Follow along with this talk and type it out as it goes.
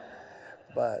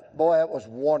But boy, that was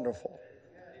wonderful.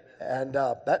 And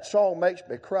that song makes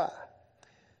me cry.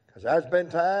 Because there's been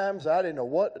times I didn't know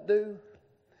what to do.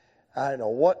 I didn't know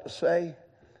what to say.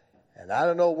 And I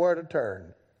didn't know where to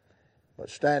turn. But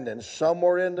standing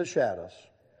somewhere in the shadows,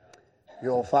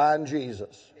 you'll find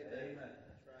Jesus.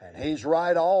 And He's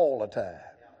right all the time.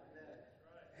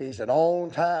 He's an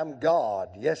on-time God.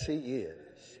 Yes, He is.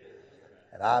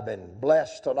 And I've been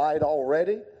blessed tonight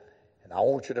already. And I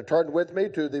want you to turn with me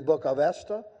to the book of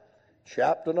Esther,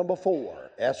 chapter number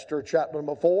 4. Esther, chapter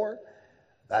number 4.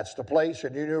 That's the place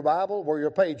in your new Bible where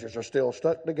your pages are still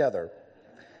stuck together.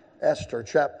 Esther,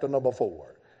 chapter number 4.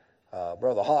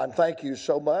 Brother Hahn, thank you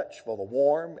so much for the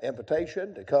warm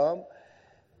invitation to come.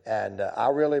 And I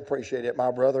really appreciate it,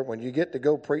 my brother. When you get to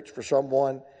go preach for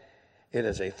someone, it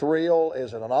is a thrill, it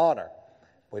is an honor.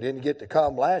 We didn't get to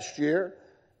come last year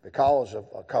because of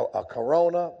a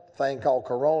corona, thing called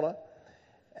corona.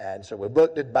 And so we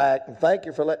booked it back, and thank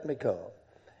you for letting me come.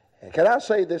 And can I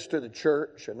say this to the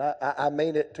church, and I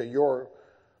mean it to your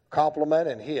compliment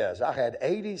and his. I had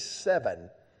 87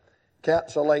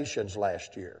 cancellations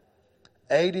last year.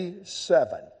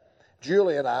 87.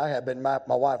 Julie and I have been, my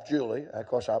wife Julie, of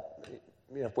course,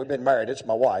 if we've been married, it's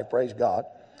my wife, praise God.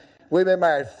 We've been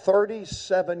married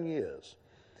 37 years.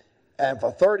 And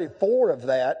for 34 of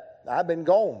that, I've been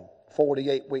gone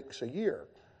 48 weeks a year.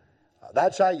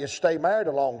 That's how you stay married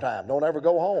a long time. Don't ever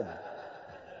go home.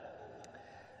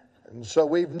 And so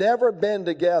we've never been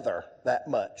together that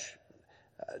much.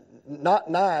 Not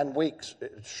 9 weeks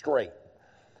straight.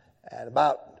 And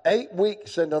about 8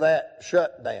 weeks into that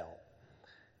shutdown,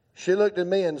 she looked at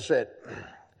me and said,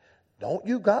 "Don't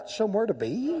you got somewhere to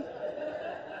be?"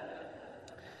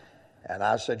 And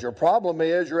I said, "Your problem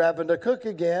is you're having to cook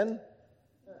again."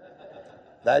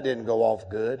 That didn't go off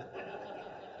good.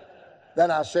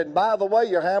 Then I said, "By the way,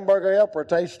 your hamburger helper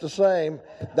tastes the same."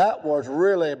 That was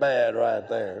really bad right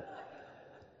there.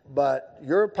 But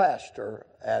your pastor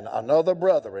and another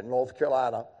brother in North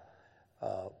Carolina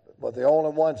were the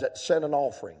only ones that sent an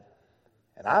offering.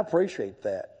 And I appreciate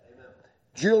that. Amen.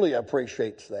 Julia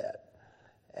appreciates that.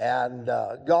 And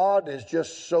God is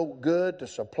just so good to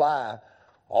supply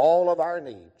all of our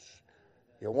needs.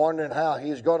 You're wondering how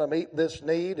He's going to meet this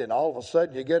need, and all of a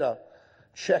sudden you get a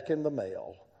check in the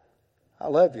mail. I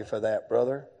love you for that,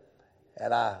 brother.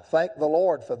 And I thank the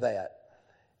Lord for that.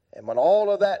 And when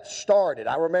all of that started,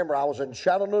 I remember I was in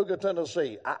Chattanooga,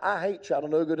 Tennessee. I hate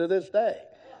Chattanooga to this day.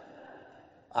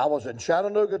 I was in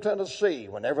Chattanooga, Tennessee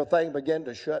when everything began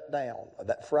to shut down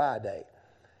that Friday.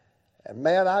 And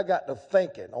man, I got to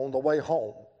thinking on the way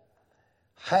home,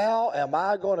 how am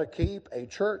I going to keep a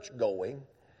church going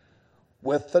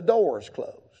with the doors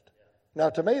closed? Now,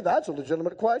 to me, that's a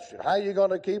legitimate question. How are you going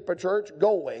to keep a church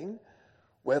going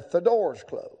with the doors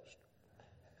closed?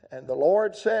 And the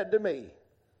Lord said to me,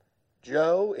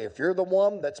 "Joe, if you're the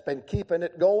one that's been keeping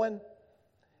it going,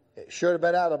 it should have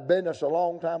been out of business a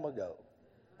long time ago."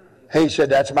 He said,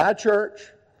 "That's my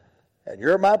church, and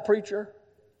you're my preacher,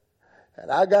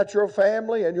 and I got your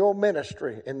family and your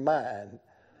ministry in mind.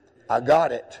 I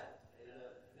got it.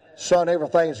 Son,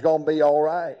 everything's going to be all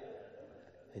right."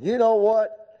 And you know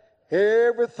what?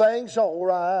 Everything's all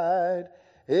right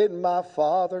in my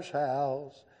Father's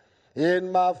house.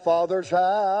 In my Father's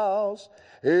house.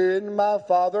 In my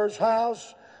Father's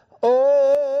house.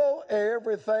 Oh,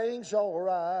 everything's all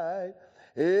right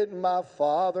in my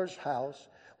Father's house,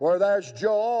 where there's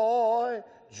joy,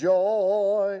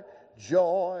 joy,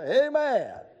 joy.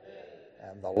 Amen.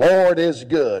 And the Lord is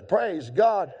good. Praise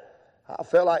God. I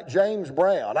feel like James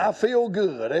Brown. I feel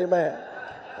good. Amen.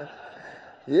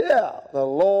 Yeah, the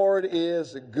Lord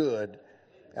is good.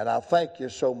 And I thank you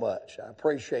so much. I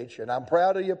appreciate you. And I'm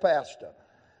proud of you, Pastor.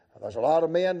 There's a lot of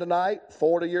men tonight,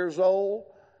 40 years old.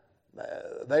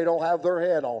 They don't have their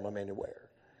head on them anywhere.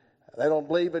 They don't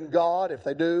believe in God. If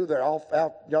they do, they're off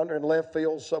out yonder in left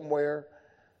field somewhere.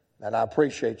 And I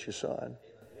appreciate you, son.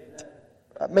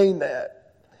 I mean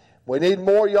that. We need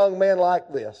more young men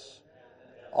like this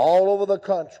all over the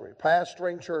country,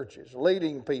 pastoring churches,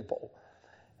 leading people.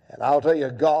 And I'll tell you,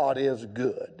 God is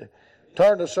good.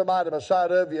 Turn to somebody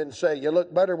beside of you and say, "You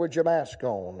look better with your mask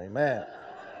on." Amen.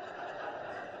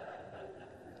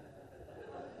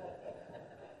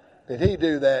 Did he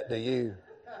do that to you?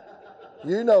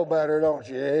 You know better, don't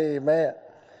you? Amen.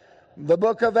 The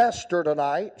book of Esther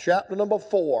tonight, chapter number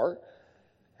 4.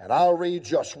 And I'll read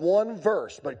just one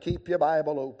verse, but keep your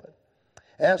Bible open.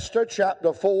 Esther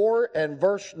chapter 4 and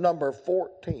verse number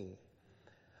 14.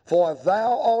 "For if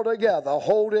thou altogether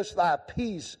holdest thy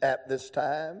peace at this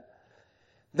time,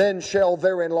 then shall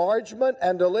their enlargement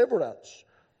and deliverance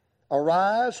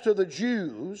arise to the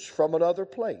Jews from another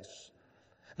place.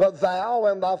 but thou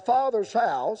and thy father's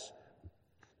house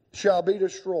shall be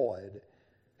destroyed.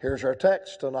 Here's our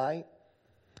text tonight.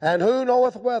 And who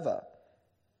knoweth whether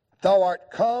thou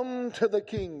art come to the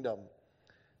kingdom?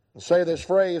 And say this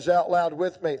phrase out loud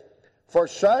with me. For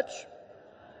such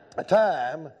a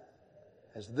time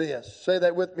as this. Say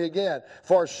that with me again.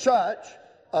 For such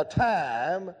a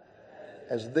time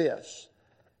as this.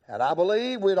 And I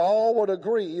believe we'd all would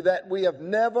agree that we have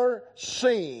never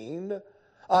seen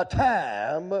a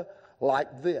time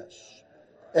like this.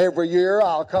 Every year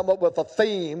I'll come up with a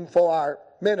theme for our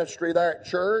ministry there at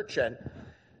church. And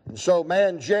so,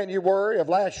 January of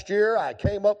last year, I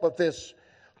came up with this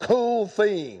cool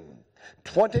theme,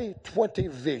 2020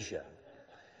 vision.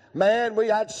 Man, we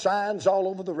had signs all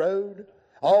over the road,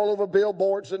 all over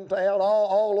billboards in town,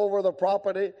 all over the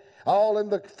property, all in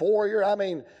the foyer.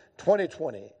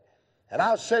 2020. And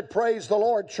I said, praise the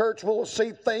Lord, church, we'll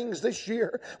see things this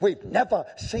year we've never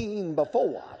seen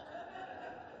before.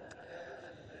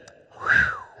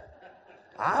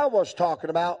 I was talking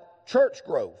about church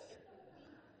growth.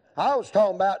 I was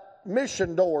talking about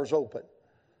mission doors open.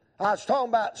 I was talking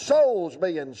about souls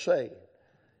being saved.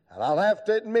 And I'll have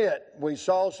to admit, we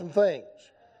saw some things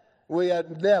we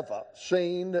had never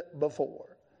seen before.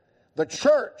 The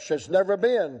church has never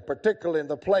been, particularly in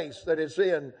the place that it's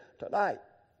in tonight.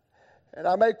 And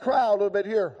I may cry a little bit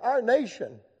here. Our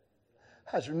nation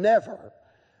has never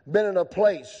been in a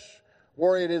place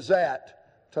where it is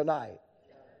at tonight.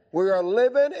 We are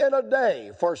living in a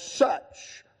day for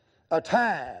such a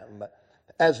time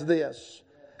as this.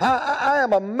 I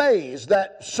am amazed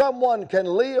that someone can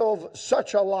live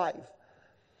such a life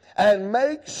and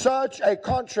make such a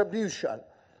contribution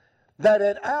that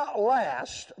it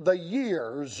outlasts the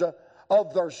years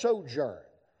of their sojourn.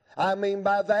 I mean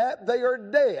by that, they are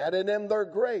dead and in their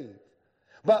grave.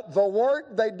 But the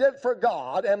work they did for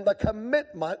God and the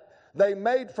commitment they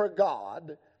made for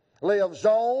God lives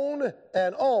on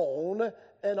and on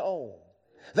and on.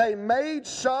 They made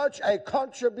such a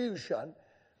contribution,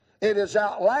 it has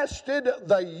outlasted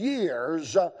the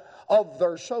years of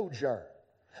their sojourn.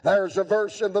 There's a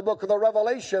verse in the book of the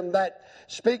Revelation that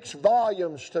speaks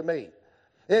volumes to me.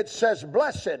 It says,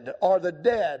 blessed are the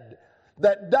dead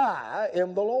that die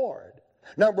in the Lord.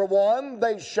 Number one,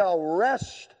 they shall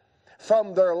rest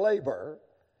from their labor,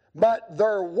 but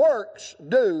their works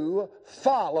do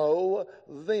follow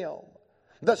them.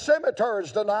 The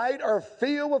cemeteries tonight are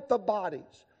filled with the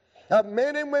bodies of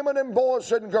men and women and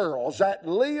boys and girls that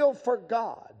live for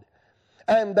God.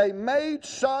 And they made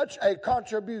such a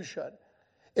contribution,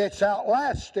 it's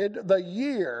outlasted the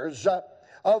years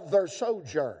of their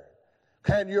sojourn.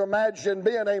 Can you imagine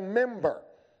being a member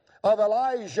of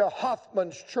Elijah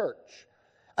Hoffman's church,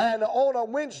 and on a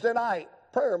Wednesday night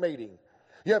prayer meeting,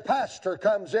 your pastor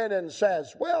comes in and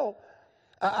says, well,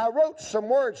 I wrote some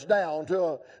words down to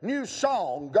a new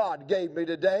song God gave me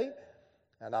today,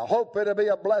 and I hope it'll be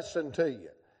a blessing to you.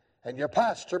 And your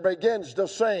pastor begins to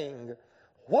sing,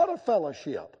 what a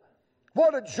fellowship,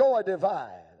 what a joy divine,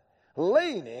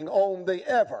 leaning on the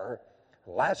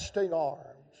everlasting arms.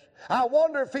 I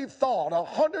wonder if he thought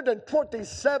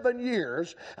 127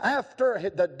 years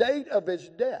after the date of his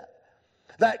death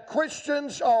that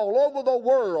Christians all over the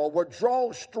world would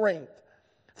draw strength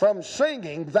from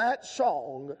singing that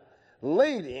song,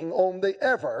 leaning on the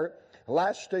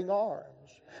everlasting arms.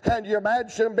 Can you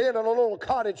imagine being in a little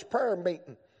cottage prayer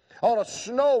meeting on a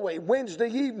snowy Wednesday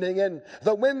evening in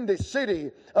the windy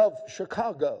city of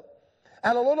Chicago?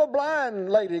 And a little blind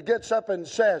lady gets up and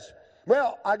says,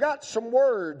 well, I got some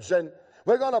words, and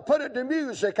we're going to put it to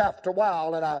music after a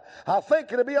while, and I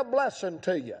think it'll be a blessing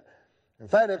to you. And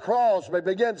Fanny Crosby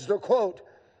begins to quote,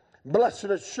 blessed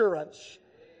assurance,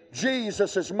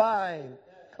 Jesus is mine.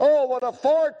 Oh, what a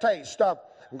foretaste of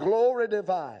glory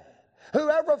divine.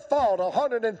 Whoever thought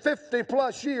 150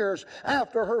 plus years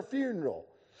after her funeral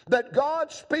that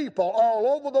God's people all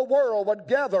over the world would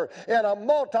gather in a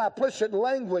multiplicity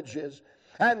languages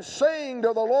and sing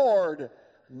to the Lord,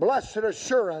 blessed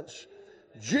assurance,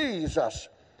 Jesus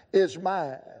is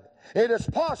mine. It is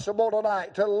possible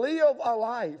tonight to live a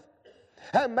life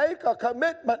and make a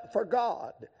commitment for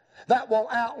God that will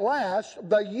outlast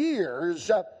the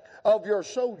years of your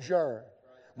sojourn.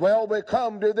 Well, we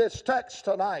come to this text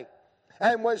tonight,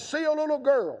 and we see a little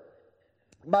girl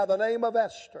by the name of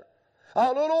Esther, a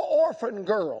little orphan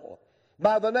girl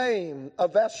by the name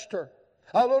of Esther,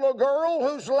 a little girl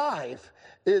whose life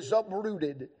is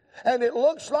uprooted. And it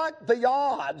looks like the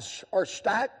odds are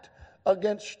stacked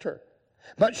against her.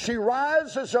 But she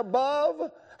rises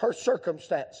above her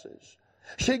circumstances.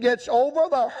 She gets over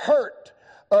the hurt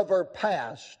of her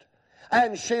past.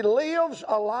 And she lives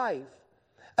a life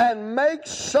and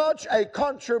makes such a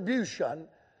contribution,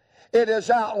 it has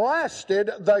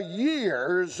outlasted the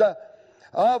years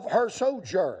of her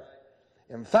sojourn.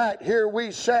 In fact, here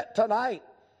we sit tonight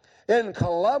in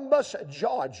Columbus,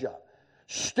 Georgia,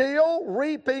 still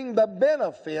reaping the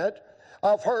benefit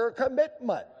of her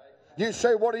commitment. You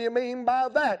say, what do you mean by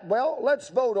that? Well, let's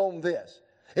vote on this.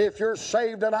 If you're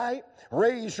saved tonight,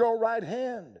 raise your right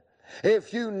hand.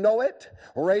 If you know it,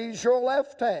 raise your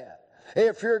left hand.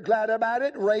 If you're glad about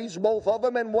it, raise both of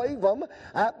them and wave them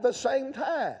at the same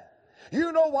time.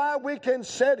 You know why we can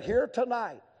sit here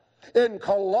tonight in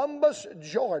Columbus,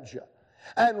 Georgia,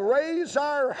 and raise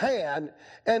our hand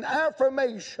in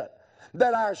affirmation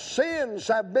that our sins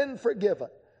have been forgiven.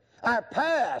 Our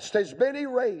past has been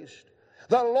erased.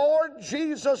 The Lord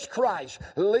Jesus Christ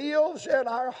lives in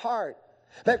our heart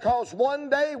because one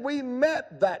day we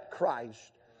met that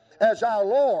Christ as our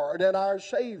Lord and our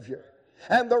Savior.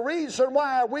 And the reason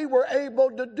why we were able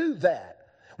to do that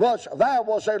was there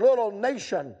was a little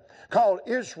nation called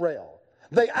Israel,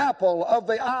 the apple of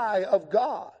the eye of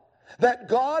God, that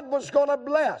God was going to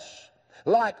bless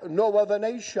like no other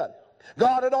nation.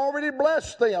 God had already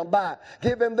blessed them by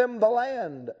giving them the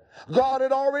land. God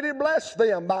had already blessed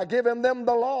them by giving them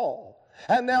the law.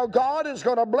 And now God is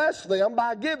going to bless them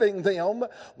by giving them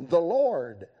the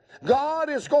Lord. God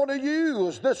is going to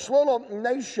use this little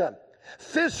nation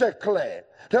physically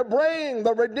to bring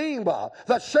the Redeemer,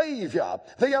 the Savior,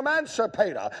 the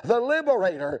Emancipator, the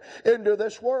Liberator into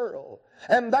this world.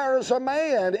 And there's a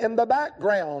man in the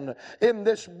background in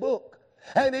this book.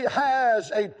 And he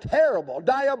has a terrible,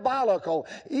 diabolical,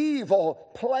 evil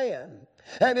plan.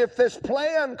 And if this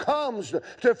plan comes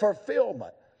to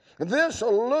fulfillment, this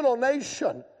little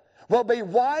nation will be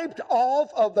wiped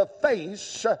off of the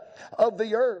face of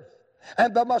the earth.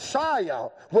 And the Messiah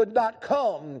would not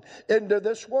come into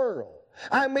this world.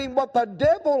 I mean, what the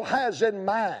devil has in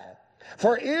mind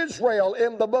for Israel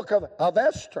in the book of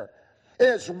Esther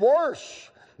is worse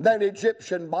than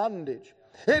Egyptian bondage.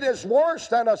 It is worse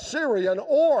than Assyrian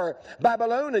or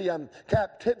Babylonian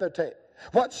captivity.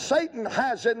 What Satan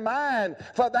has in mind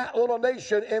for that little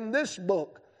nation in this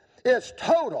book is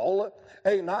total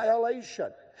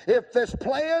annihilation. If this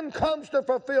plan comes to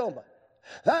fulfillment,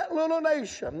 that little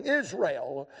nation,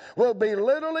 Israel, will be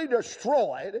literally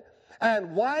destroyed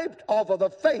and wiped off of the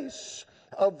face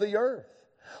of the earth.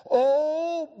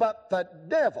 Oh, but the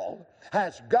devil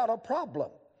has got a problem.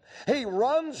 He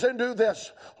runs into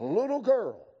this little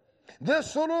girl,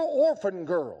 this little orphan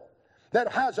girl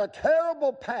that has a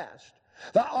terrible past.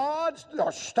 The odds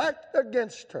are stacked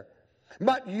against her,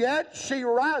 but yet she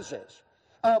rises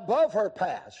above her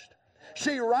past.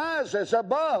 She rises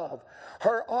above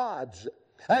her odds,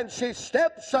 and she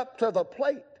steps up to the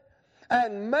plate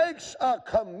and makes a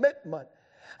commitment,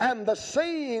 and the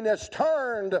scene is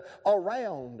turned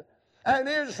around, and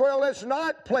Israel is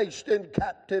not placed in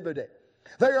captivity.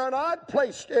 They are not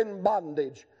placed in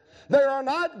bondage. They are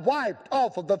not wiped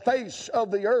off of the face of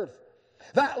the earth.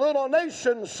 That little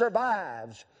nation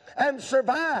survives and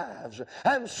survives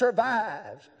and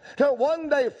survives till one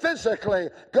day physically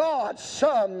God's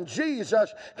Son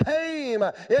Jesus came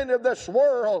into this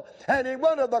world, and he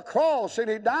went to the cross and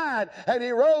he died and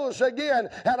he rose again,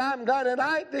 and I'm glad in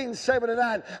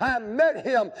 1979 I met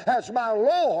him as my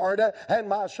Lord and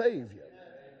my Savior.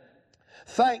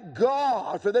 Thank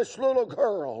God for this little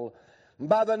girl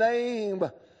by the name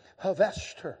of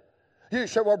Esther. You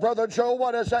say, well, Brother Joe,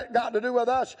 what has that got to do with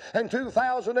us in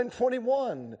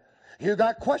 2021? You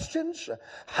got questions?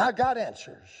 I got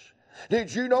answers.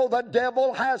 Did you know the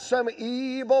devil has some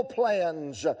evil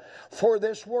plans for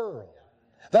this world?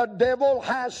 The devil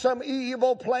has some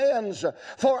evil plans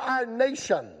for our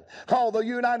nation called the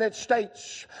United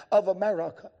States of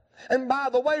America. And by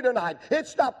the way tonight,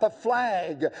 it's not the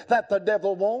flag that the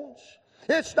devil wants.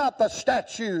 It's not the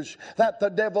statues that the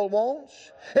devil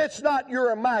wants. It's not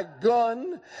your and my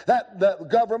gun that the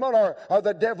government or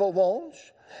the devil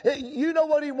wants. You know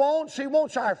what he wants? He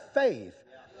wants our faith.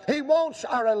 He wants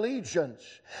our allegiance,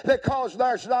 because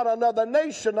there's not another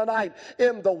nation tonight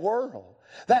in the world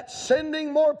that's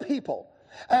sending more people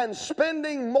and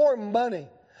spending more money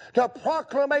to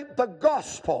proclamate the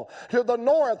gospel to the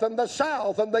north and the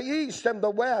south and the east and the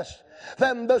west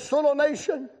than this little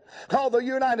nation called the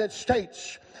United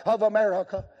States of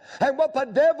America. And what the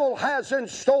devil has in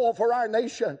store for our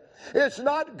nation is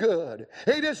not good.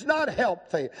 It is not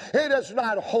healthy. It is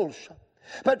not wholesome.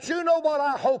 But you know what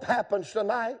I hope happens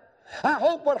tonight? I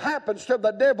hope what happens to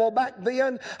the devil back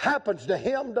then happens to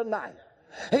him tonight.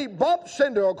 He bumps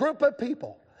into a group of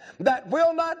people that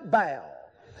will not bow.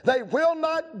 They will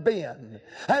not bend,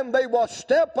 and they will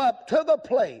step up to the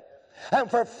plate and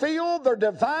fulfill their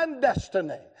divine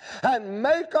destiny and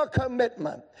make a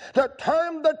commitment to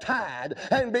turn the tide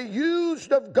and be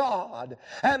used of God.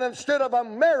 And instead of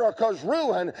America's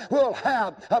ruin, we'll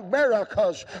have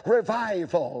America's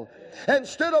revival.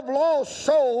 Instead of lost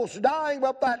souls dying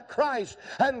without Christ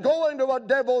and going to a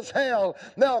devil's hell,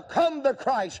 they'll come to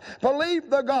Christ, believe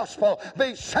the gospel,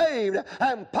 be saved,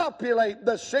 and populate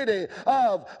the city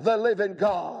of the living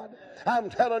God.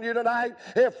 I'm telling you tonight,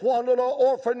 if one little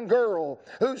orphan girl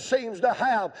who seems to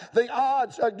have the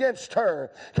odds against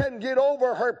her can get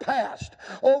over her past,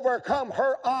 overcome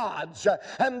her odds,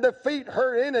 and defeat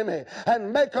her enemy,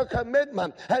 and make a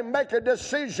commitment and make a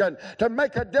decision to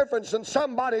make a difference in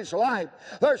somebody's life,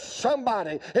 there's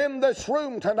somebody in this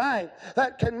room tonight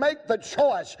that can make the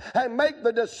choice and make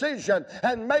the decision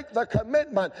and make the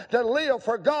commitment to live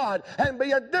for God and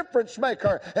be a difference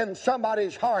maker in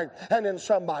somebody's heart and in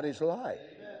somebody's life.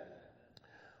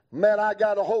 Man, I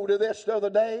got a hold of this the other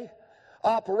day,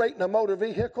 operating a motor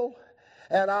vehicle,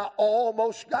 and I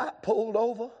almost got pulled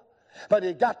over. But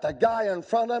he got the guy in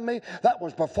front of me that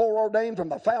was before ordained from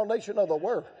the foundation of the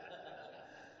world.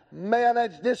 Man,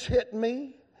 this hit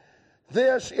me.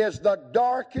 This is the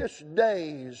darkest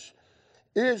days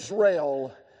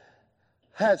Israel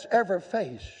has ever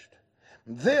faced.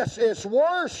 This is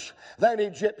worse than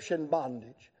Egyptian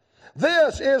bondage.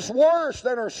 This is worse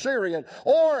than Assyrian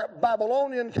or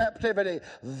Babylonian captivity.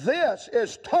 This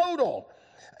is total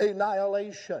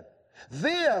annihilation.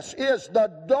 This is the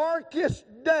darkest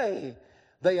day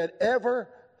they had ever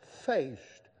faced.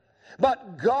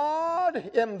 But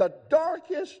God, in the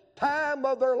darkest time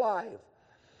of their life,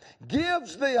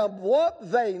 gives them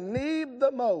what they need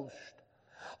the most.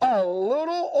 A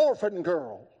little orphan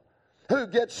girl who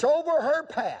gets over her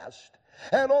past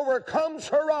and overcomes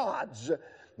her odds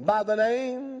by the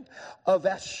name of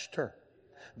Esther.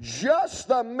 Just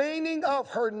the meaning of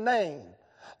her name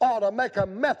ought to make a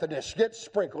Methodist get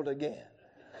sprinkled again.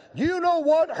 You know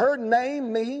what her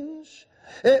name means?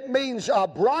 It means a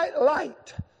bright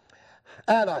light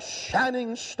and a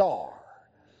shining star.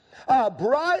 A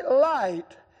bright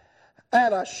light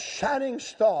and a shining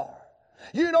star.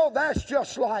 You know, that's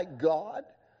just like God.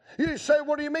 You say,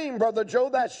 what do you mean, Brother Joe?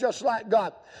 That's just like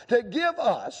God. To give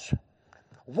us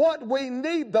what we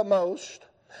need the most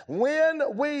when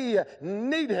we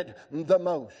need it the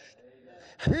most.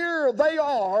 Here they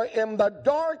are in the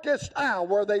darkest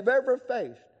hour they've ever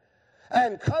faced.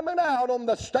 And coming out on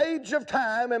the stage of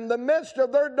time in the midst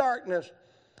of their darkness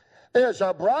is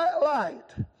a bright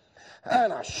light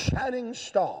and a shining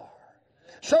star.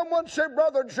 Someone said,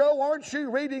 Brother Joe, aren't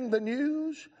you reading the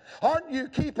news? Aren't you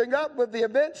keeping up with the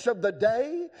events of the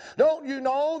day? Don't you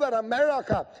know that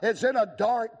America is in a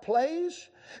dark place?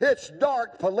 It's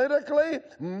dark politically,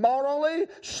 morally,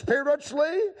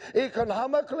 spiritually,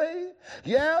 economically.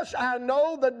 Yes, I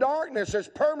know the darkness is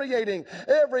permeating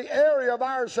every area of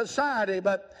our society,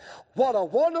 but what a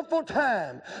wonderful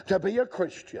time to be a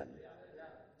Christian.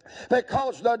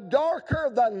 Because the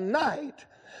darker the night,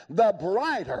 the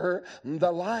brighter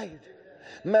the light.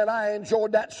 Man, I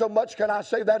enjoyed that so much. Can I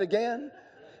say that again?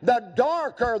 The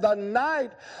darker the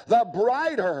night, the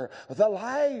brighter the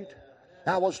light.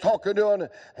 I was talking to an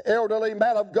elderly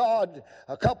man of God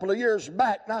a couple of years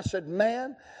back, and I said,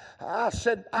 man, I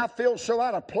feel so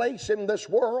out of place in this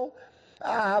world.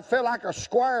 I feel like a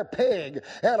square peg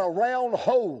in a round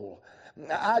hole.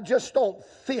 I just don't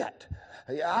fit.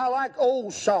 I like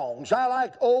old songs. I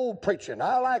like old preaching.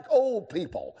 I like old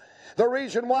people. The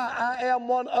reason why I am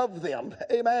one of them.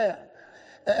 Amen.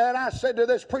 And I said to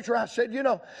this preacher, I said, you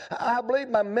know, I believe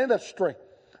my ministry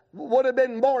would have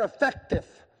been more effective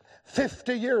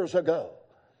 50 years ago.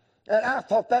 And I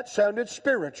thought that sounded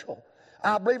spiritual.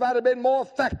 I believe I'd have been more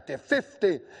effective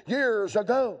 50 years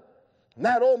ago. And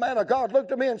that old man of God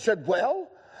looked at me and said, well,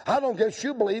 I don't guess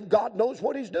you believe God knows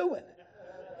what he's doing.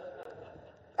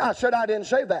 I said, I didn't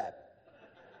say that.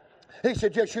 He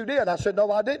said, yes, you did. I said,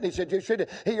 no, I didn't. He said, yes, you did.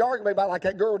 He argued me about like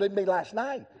that girl did me last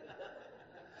night.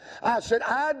 I said,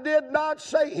 I did not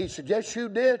say. He said, yes, you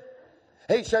did.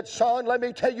 He said, son, let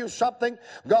me tell you something.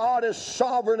 God is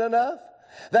sovereign enough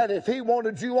that if he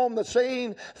wanted you on the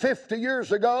scene 50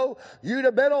 years ago, you'd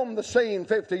have been on the scene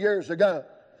 50 years ago.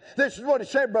 This is what he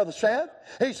said, Brother Seth.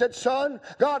 He said, son,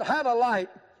 God had a light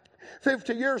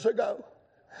 50 years ago.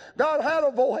 God had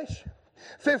a voice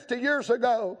 50 years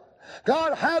ago.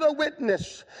 God had a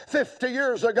witness 50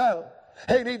 years ago.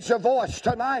 He needs a voice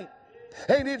tonight.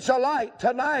 He needs a light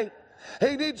tonight.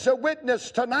 He needs a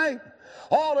witness tonight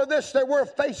All of this that we're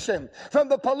facing, from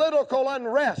the political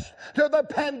unrest to the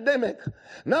pandemic,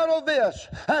 none of this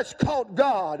has caught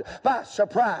God by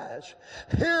surprise.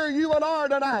 Here you and I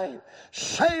tonight,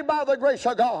 saved by the grace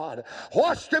of God,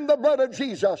 washed in the blood of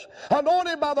Jesus,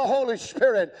 anointed by the Holy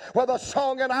Spirit, with a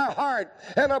song in our heart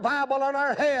and a Bible in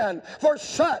our hand for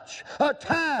such a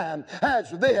time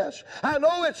as this. I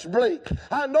know it's bleak.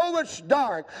 I know it's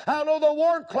dark. I know the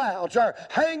war clouds are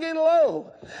hanging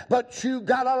low, but you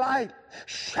got a light.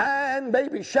 Shine,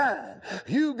 baby, shine.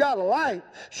 You got a light.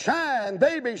 Shine,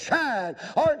 baby, shine.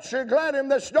 Aren't you glad in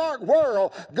this dark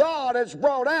world God has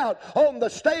brought out on the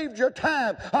stage of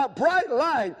time a bright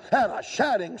light and a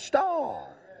shining star?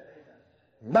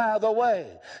 By the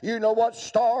way, you know what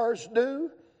stars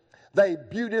do? They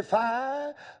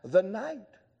beautify the night.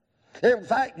 In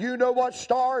fact, you know what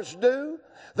stars do?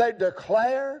 They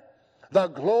declare the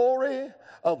glory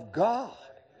of God.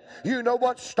 You know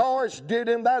what stars did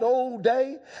in that old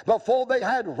day, before they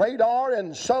had radar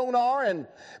and sonar and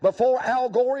before Al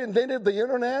Gore invented the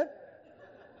internet?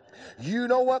 You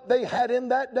know what they had in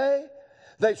that day?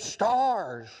 The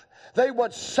stars. They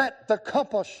would set the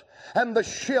compass and the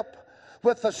ship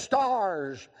with the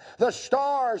stars. The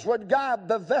stars would guide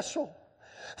the vessel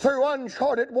through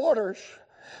uncharted waters,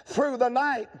 through the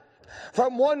night,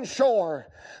 from one shore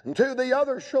to the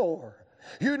other shore.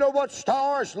 You know what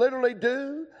stars literally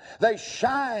do? They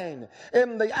shine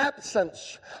in the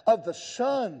absence of the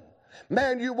sun.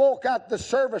 Man, you walk out the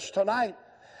service tonight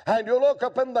and you look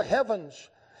up in the heavens,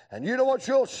 and you know what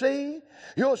you'll see?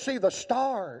 You'll see the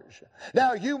stars.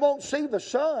 Now, you won't see the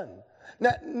sun.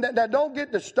 Now don't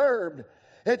get disturbed.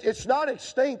 It's not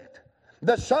extinct.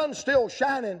 The sun's still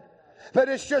shining, but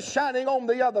it's just shining on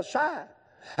the other side.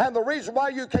 And the reason why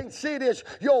you can't see it is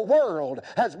your world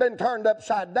has been turned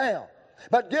upside down.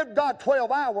 But give God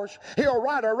 12 hours, He'll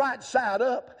right her right side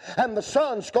up, and the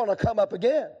sun's going to come up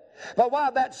again. But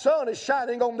while that sun is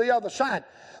shining on the other side,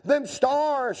 them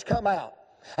stars come out,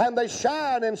 and they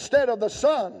shine instead of the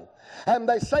sun. And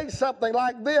they say something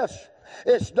like this: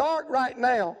 it's dark right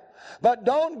now, but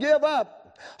don't give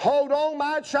up. Hold on,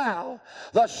 my child.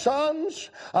 The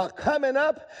sun's coming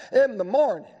up in the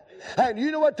morning. And you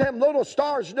know what them little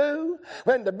stars do?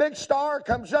 When the big star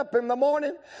comes up in the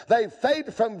morning, they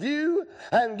fade from view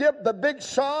and give the big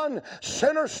sun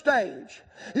center stage.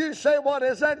 You say, what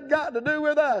has that got to do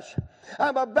with us?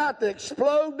 I'm about to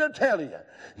explode to tell you.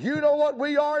 You know what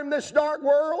we are in this dark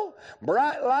world?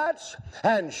 Bright lights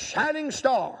and shining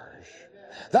stars.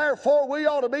 Therefore, we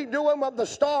ought to be doing what the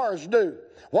stars do.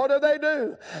 What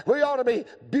do? We ought to be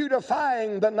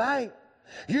beautifying the night.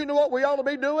 You know what we ought to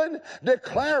be doing?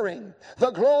 Declaring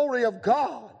the glory of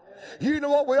God. You know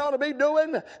what we ought to be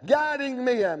doing? Guiding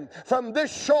men from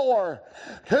this shore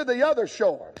to the other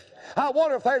shore. I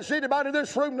wonder if there's anybody in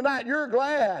this room tonight, you're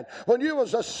glad when you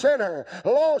was a sinner,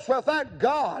 lost without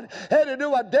God, headed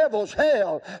to a devil's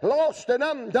hell, lost and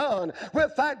undone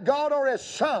without God or His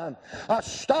Son. A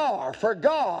star for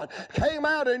God came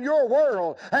out in your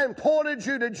world and pointed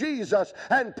you to Jesus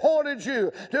and pointed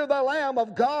you to the Lamb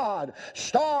of God.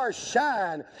 Stars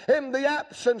shine in the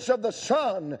absence of the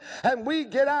sun, and we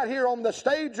get out here on the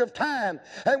stage of time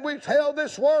and we tell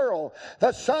this world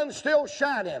the sun's still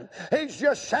shining. He's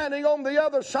just shining on the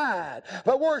other side,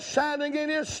 but we're shining in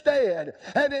His stead.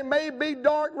 And it may be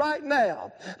dark right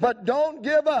now, but don't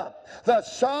give up. The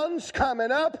sun's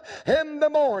coming up in the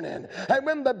morning, and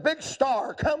when the big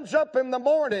star comes up in the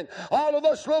morning, all of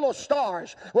those little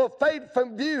stars will fade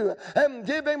from view and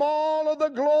give Him all of the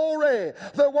glory.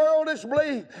 The world is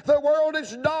bleak, the world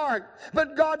is dark,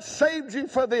 but God saved you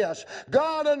for this.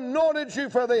 God anointed you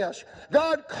for this.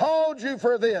 God called you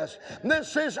for this.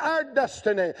 This is our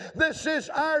destiny. This is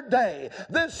our day.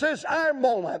 This is our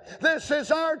moment. This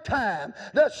is our time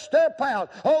to step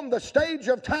out on the stage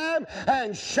of time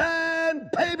and shine,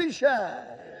 baby, shine.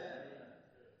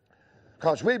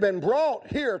 Because we've been brought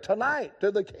here tonight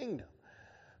to the kingdom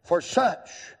for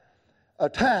such a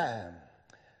time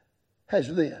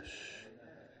as this.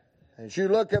 As you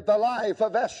look at the life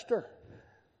of Esther,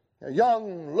 a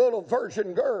young little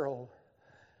virgin girl,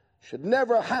 should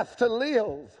never have to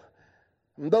live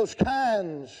in those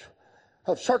kinds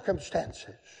of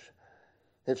circumstances.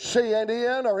 If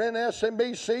CNN or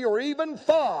MSNBC or even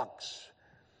Fox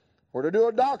were to do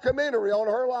a documentary on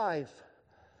her life,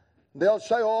 they'll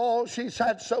say, oh, she's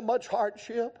had so much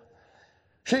hardship.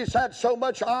 She's had so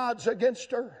much odds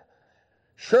against her.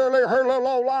 Surely her little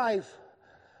old life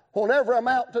will never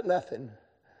amount to nothing.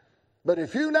 But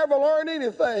if you never learn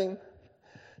anything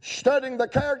studying the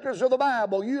characters of the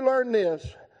Bible, you learn this: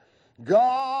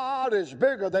 God is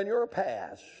bigger than your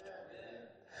past.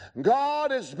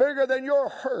 God is bigger than your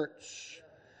hurts.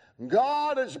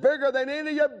 God is bigger than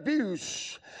any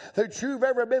abuse that you've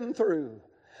ever been through.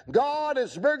 God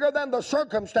is bigger than the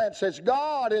circumstances.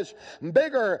 God is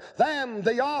bigger than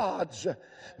the odds.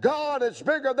 God is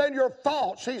bigger than your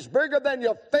thoughts. He's bigger than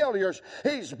your failures.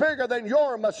 He's bigger than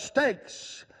your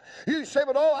mistakes. You say,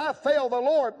 but oh, I failed the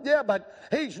Lord. Yeah, but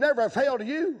He's never failed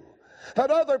you.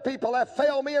 But other people have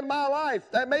failed me in my life.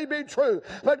 That may be true,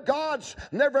 but God's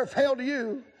never failed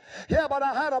you. Yeah, but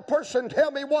I had a person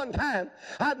tell me one time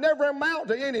I'd never amount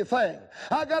to anything.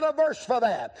 I got a verse for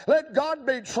that. Let God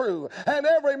be true and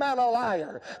every man a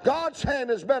liar. God's hand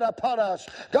has been upon us.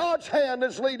 God's hand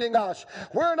is leading us.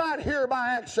 We're not here by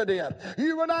accident.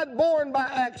 You were not born by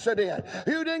accident.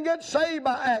 You didn't get saved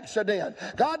by accident.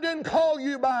 God didn't call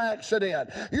you by accident.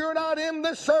 You're not in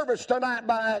this service tonight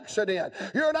by accident.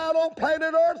 You're not on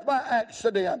planet Earth by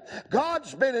accident.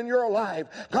 God's been in your life.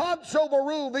 God's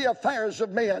overruled the affairs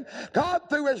of men. God,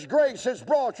 through His grace, has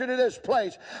brought you to this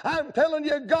place. I'm telling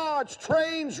you, God's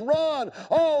trains run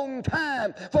on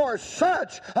time for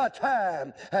such a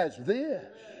time as this.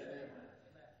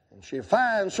 And she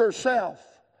finds herself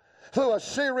through a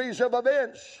series of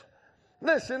events.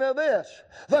 Listen to this.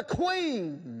 The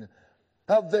queen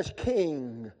of this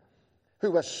king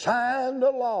who assigned a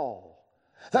law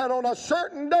that on a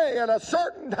certain day at a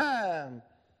certain time,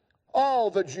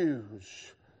 all the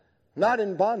Jews, not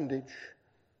in bondage,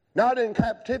 not in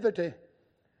captivity,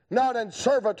 not in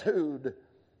servitude,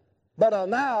 but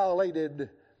annihilated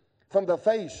from the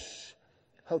face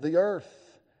of the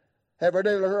earth.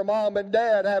 Evidently her mom and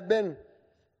dad have been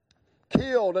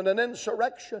killed in an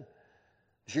insurrection.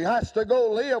 She has to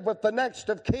go live with the next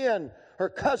of kin, her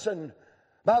cousin,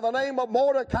 by the name of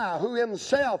Mordecai, who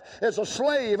himself is a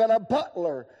slave and a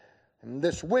butler. In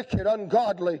this wicked,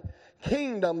 ungodly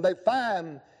kingdom they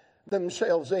find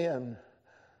themselves in.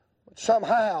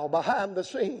 Somehow, behind the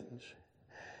scenes,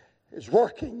 is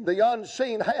working the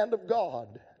unseen hand of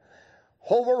God,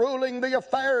 overruling the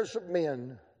affairs of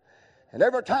men. And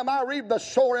every time I read the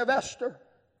story of Esther,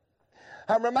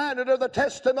 I'm reminded of the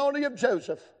testimony of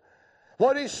Joseph,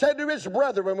 what he said to his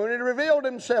brethren when he revealed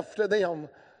himself to them.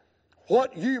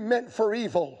 What you meant for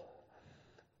evil,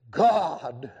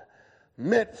 God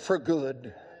meant for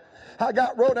good. I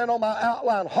got wrote in on my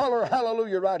outline, holler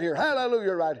hallelujah right here,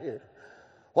 hallelujah right here.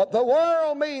 What the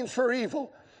world means for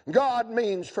evil, God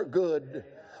means for good.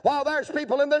 While there's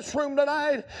people in this room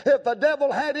tonight, if the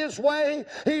devil had his way,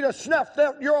 he'd have snuffed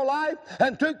out your life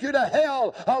and took you to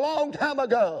hell a long time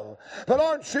ago. But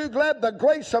aren't you glad the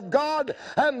grace of God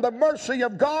and the mercy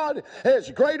of God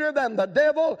is greater than the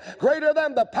devil, greater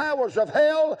than the powers of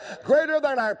hell, greater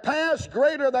than our past,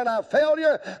 greater than our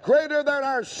failure, greater than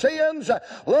our sins?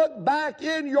 Look back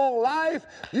in your life,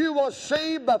 you will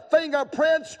see the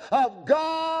fingerprints of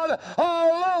God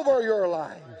all over your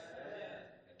life.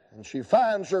 And she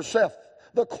finds herself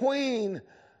the queen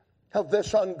of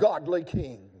this ungodly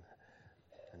king.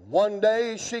 And one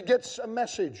day she gets a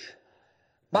message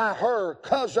by her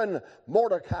cousin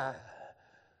Mordecai.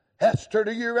 Esther,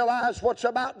 do you realize what's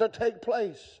about to take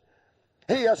place?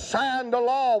 He assigned a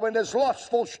law in his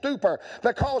lustful stupor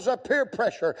because of peer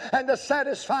pressure and to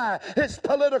satisfy his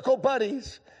political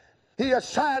buddies. He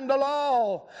assigned a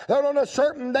law that on a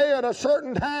certain day at a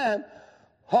certain time,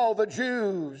 all the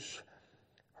Jews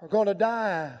are going to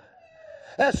die.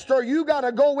 Esther, you got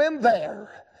to go in there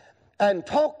and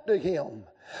talk to him.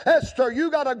 Esther,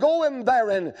 you got to go in there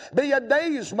and be a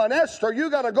daysman. Esther, you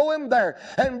got to go in there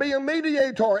and be a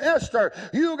mediator. Esther,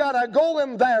 you got to go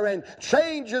in there and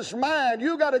change his mind.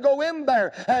 You got to go in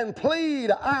there and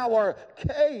plead our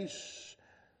case.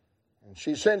 And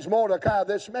she sends Mordecai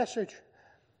this message.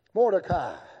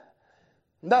 Mordecai,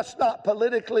 that's not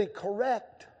politically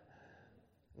correct.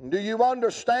 Do you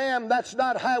understand that's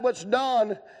not how it's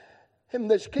done in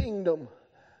this kingdom?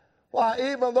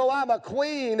 Why, even though I'm a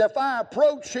queen, if I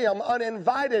approach him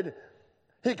uninvited,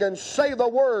 he can say the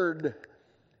word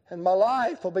and my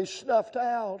life will be snuffed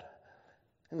out.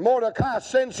 And Mordecai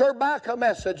sends her back a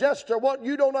message. Esther, what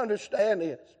you don't understand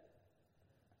is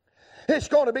it's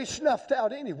going to be snuffed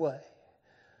out anyway.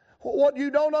 What you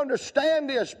don't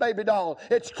understand is, baby doll,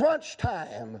 it's crunch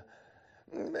time.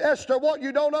 Esther, what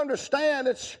you don't understand,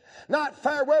 it's not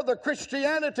fair weather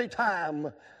Christianity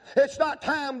time. It's not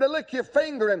time to lick your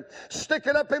finger and stick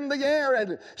it up in the air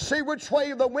and see which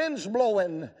way the wind's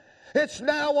blowing. It's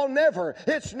now or never.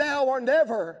 It's now or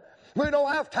never. We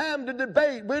don't have time to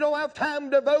debate. We don't have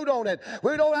time to vote on it.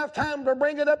 We don't have time to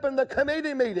bring it up in the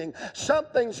committee meeting.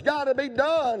 Something's got to be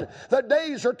done. The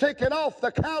days are ticking off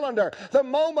the calendar. The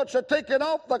moments are ticking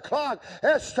off the clock.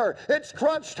 Esther, it's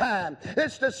crunch time.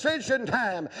 It's decision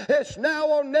time. It's now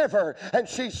or never. And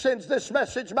she sends this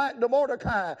message back to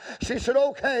Mordecai. She said,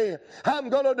 okay, I'm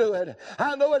going to do it.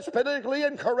 I know it's politically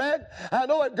incorrect. I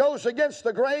know it goes against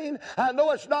the grain. I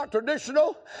know it's not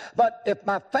traditional. But if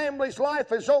my family's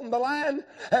life is on the line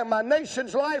and my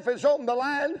nation's life is on the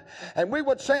line, and we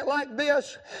would say it like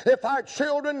this, if our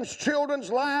children's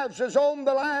lives is on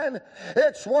the line,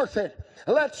 it's worth it.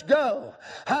 Let's go.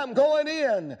 I'm going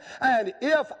in, and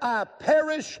if I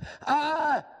perish,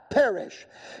 I perish.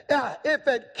 If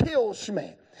it kills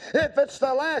me, if it's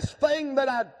the last thing that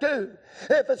I do,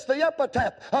 if it's the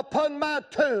epitaph upon my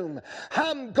tomb,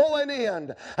 I'm going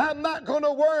in. I'm not going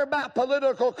to worry about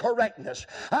political correctness.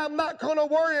 I'm not going to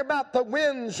worry about the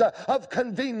winds of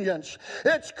convenience.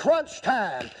 It's crunch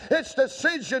time. It's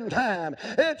decision time.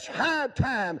 It's high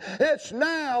time. It's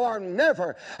now or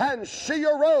never. And she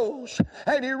arose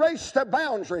and erased the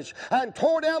boundaries and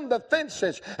tore down the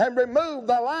fences and removed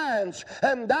the lines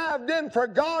and dived in for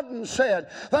God and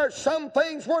said, there's some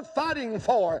things worth fighting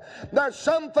for. There's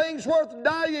some things worth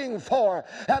dying for,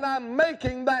 and I'm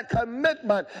making that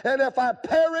commitment. And if I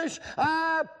perish,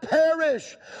 I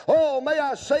perish. Oh, may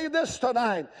I say this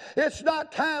tonight? It's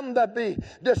not time to be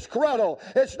disgruntled.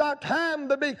 It's not time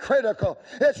to be critical.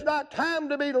 It's not time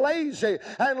to be lazy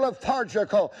and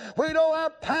lethargical. We don't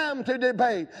have time to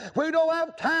debate. We don't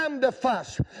have time to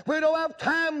fuss. We don't have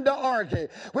time to argue.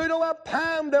 We don't have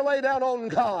time to lay down on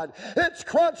God. It's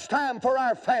crunch time for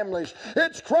our families.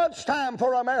 It's crunch time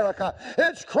for America.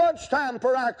 It's crunch time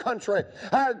for our country.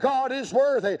 Our God is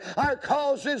worthy. Our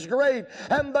cause is great.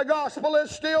 And the gospel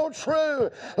is still true.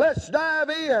 Let's dive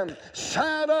in.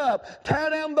 Sign up.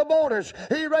 Tear down the borders.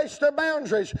 Erase the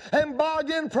boundaries. And bog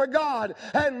in for God.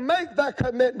 And make that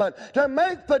commitment to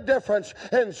make the difference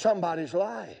in somebody's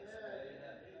life.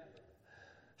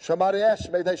 Somebody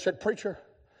asked me, they said, preacher,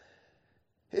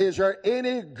 is there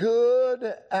any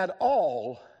good at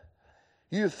all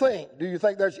do you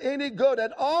think there's any good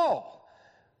at all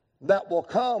that will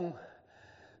come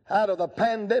out of the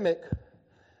pandemic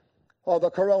or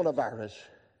the coronavirus?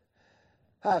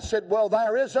 I said, well,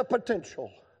 there is a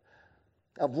potential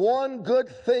of one good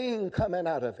thing coming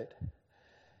out of it.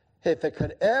 If it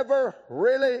could ever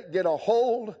really get a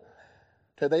hold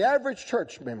to the average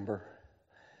church member,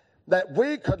 that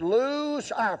we could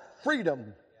lose our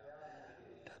freedom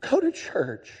to go to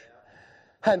church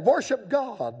and worship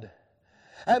God.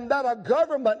 And that a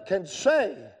government can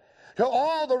say to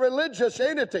all the religious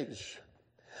entities,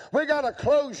 we got to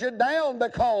close you down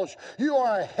because you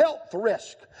are a health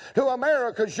risk to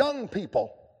America's young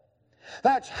people.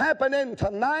 That's happening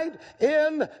tonight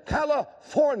in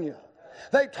California.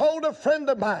 They told a friend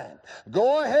of mine,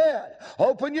 go ahead,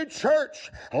 open your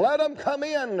church, let them come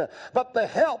in. But the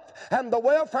health and the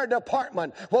welfare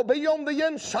department will be on the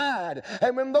inside.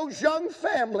 And when those young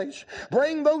families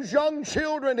bring those young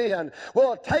children in,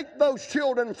 we'll take those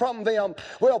children from them.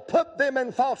 We'll put them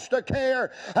in foster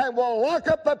care and we'll lock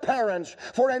up the parents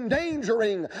for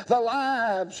endangering the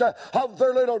lives of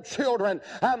their little children.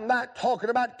 I'm not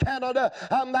talking about Canada.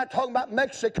 I'm not talking about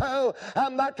Mexico.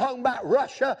 I'm not talking about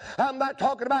Russia. I'm not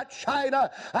talking about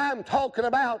China. I'm talking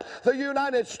about the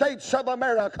United States of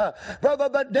America. Brother,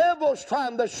 the devil's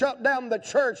trying to shut down the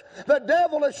church. The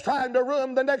devil is trying to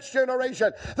ruin the next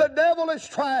generation. The devil is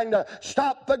trying to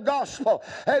stop the gospel.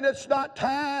 And it's not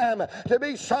time to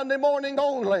be Sunday morning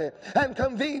only and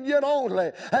convenient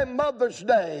only and Mother's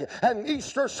Day and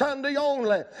Easter Sunday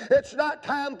only. It's not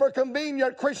time for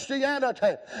convenient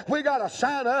Christianity. We got to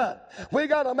sign up. We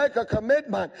got to make a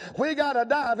commitment. We got to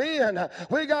dive in.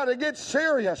 We got to get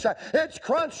serious. It's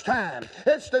crunch time.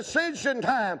 It's decision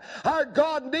time. Our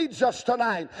God needs us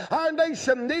tonight. Our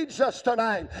nation needs us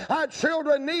tonight. Our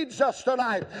children needs us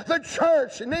tonight. The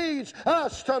church needs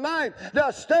us tonight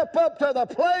to step up to the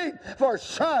plate for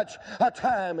such a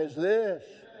time as this.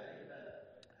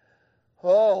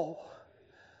 Oh,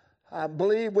 I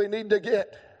believe we need to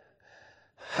get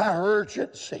our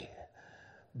urgency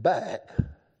back.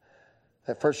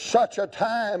 That for such a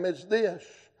time as this,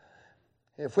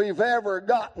 if we've ever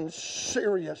gotten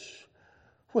serious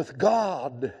with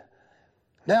God,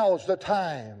 now is the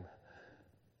time.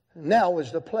 Now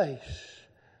is the place.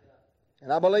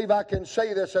 And I believe I can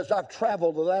say this as I've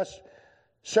traveled the last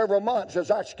several months,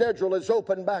 as our schedule is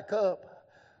opened back up.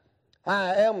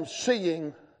 I am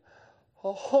seeing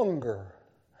a hunger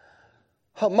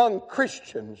among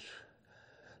Christians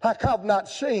like I've not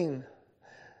seen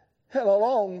in a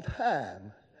long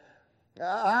time.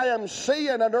 I am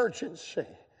seeing an urgency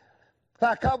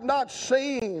like I've not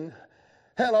seen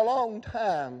in a long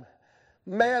time.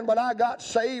 Man, when I got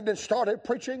saved and started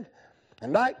preaching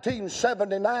in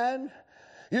 1979,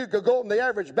 you could go in the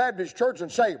average Baptist church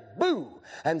and say, boo,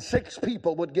 and 6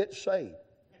 people would get saved.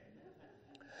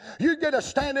 You'd get a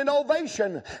standing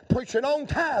ovation preaching on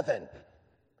tithing.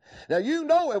 Now, you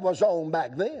know it was on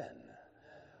back then.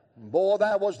 Boy,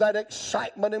 that was that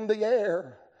excitement in the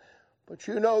air. But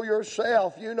you know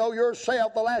yourself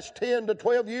the last 10 to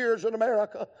 12 years in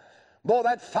America, boy,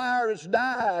 that fire has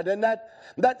died and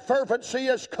that fervency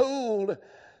has cooled.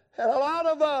 And a lot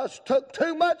of us took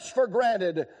too much for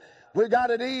granted. We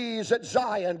got at ease at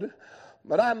Zion.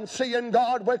 But I'm seeing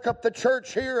God wake up the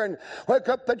church here and wake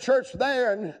up the church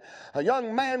there, and a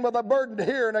young man with a burden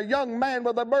here and a young man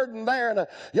with a burden there and a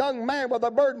young man with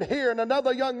a burden here and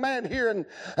another young man here and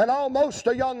almost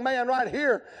a young man right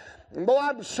here. And boy,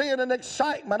 I'm seeing an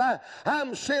excitement.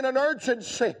 I'm seeing an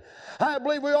urgency. I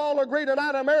believe we all agree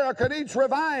tonight America needs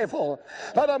revival.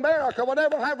 But America will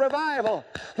never have revival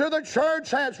till the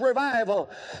church has revival.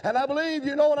 And I believe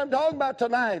you know what I'm talking about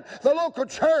tonight. The local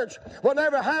church will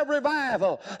never have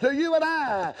revival till you and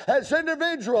I, as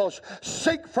individuals,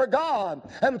 seek for God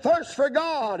and thirst for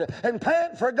God and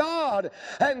pant for God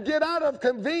and get out of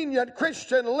convenient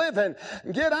Christian living.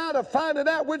 Get out of finding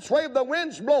out which way the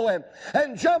wind's blowing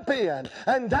and jump in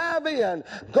and dive in.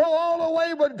 Go all the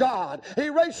way with God.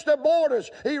 Erase the borders,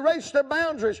 erase the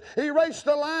boundaries, erase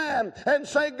the line, and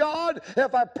say, God,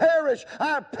 if I perish,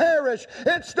 I perish.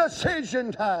 It's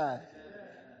decision time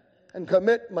and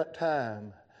commitment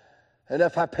time. And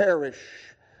if I perish,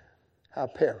 I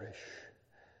perish.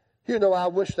 You know, I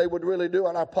wish they would really do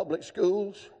in our public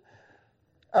schools.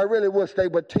 I really wish they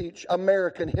would teach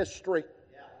American history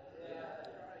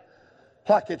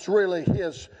like it's really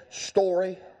his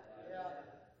story.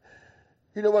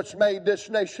 You know what's made this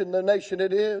nation the nation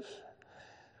it is?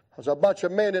 Was a bunch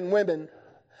of men and women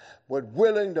were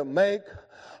willing to make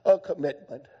a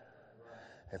commitment.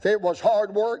 If it was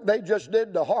hard work, they just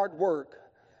did the hard work.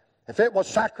 If it was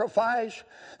sacrifice,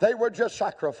 they would just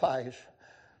sacrifice.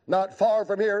 Not far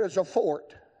from here is a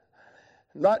fort.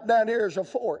 Right down here is a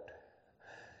fort.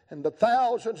 And the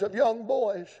thousands of young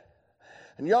boys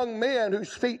and young men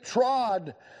whose feet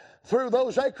trod through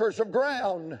those acres of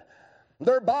ground,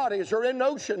 their bodies are in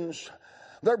oceans.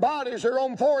 Their bodies are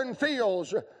on foreign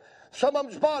fields. Some of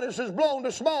them's bodies is blown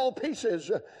to small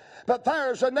pieces. But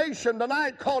there's a nation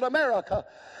tonight called America,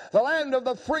 the land of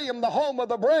the free and the home of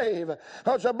the brave.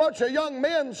 Because a bunch of young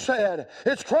men said,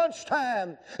 it's crunch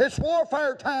time. It's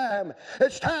warfare time.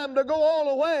 It's time to go all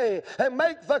the way and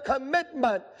make the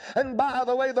commitment. And by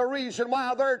the way, the reason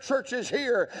why there are churches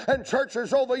here and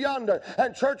churches over yonder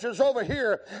and churches over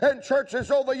here and churches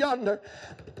over yonder,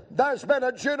 there's been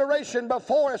a generation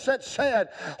before us that said,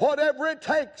 whatever it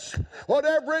takes,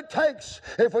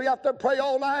 if we have to pray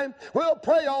all night, we'll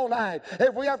pray all night.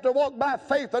 If we have to walk by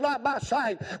faith and not by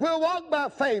sight, we'll walk by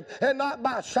faith and not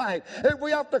by sight. If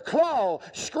we have to claw,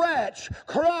 scratch,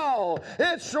 crawl,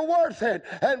 it's worth it.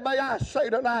 And may I say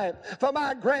tonight, for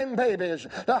my grandbabies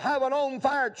to have an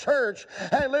on-fire church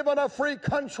and live in a free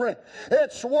country,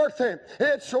 it's worth it.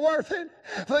 It's worth it.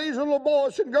 For these little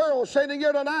boys and girls sitting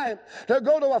here tonight to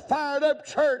go to a fired up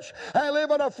church and live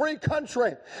in a free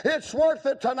country, it's worth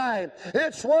it tonight.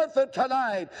 It's worth it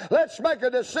tonight. Let's make a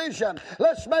decision.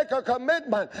 Let's make a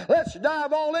commitment. Let's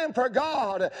dive all in for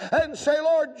God and say,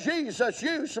 Lord Jesus,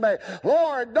 use me.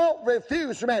 Lord, don't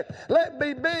refuse me. Let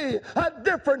me be a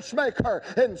difference maker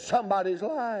in somebody's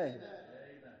life.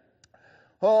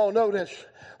 Oh, notice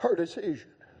her decision.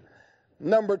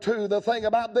 Number 2, the thing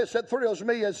about this that thrills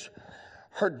me is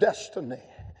her destiny.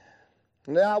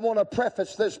 Now, I want to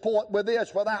preface this point with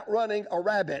this without running a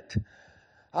rabbit.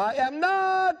 I am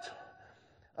not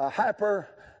a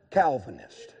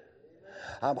hyper-Calvinist.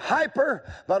 I'm hyper,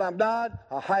 but I'm not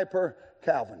a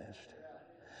hyper-Calvinist.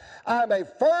 I'm a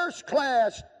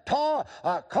first-class,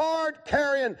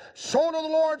 card-carrying, soul of the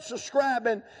Lord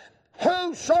subscribing,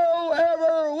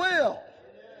 whosoever will.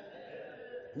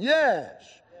 Yes.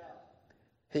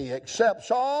 He accepts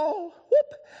all,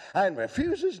 and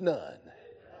refuses none.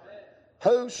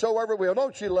 Whosoever will.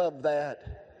 Don't you love that?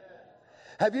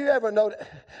 Have you ever noticed,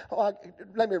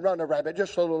 let me run a rabbit,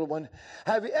 just a little one.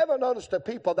 Have you ever noticed the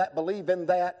people that believe in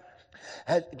that?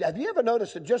 Have you ever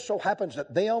noticed it just so happens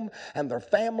that them and their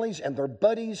families and their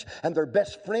buddies and their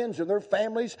best friends and their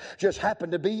families just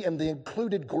happen to be in the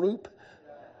included group?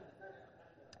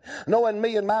 Knowing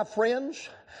me and my friends,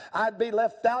 I'd be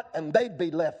left out and they'd be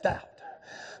left out.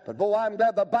 But boy, I'm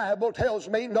glad the Bible tells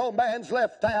me no man's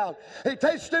left out. He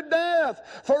tasted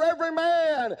death for every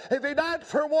man. If he died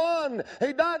for one,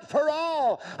 he died for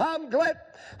all. I'm glad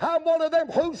I'm one of them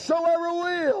whosoever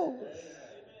wills.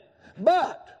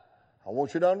 But I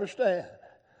want you to understand,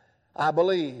 I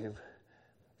believe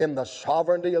in the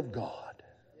sovereignty of God.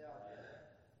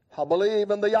 I believe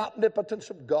in the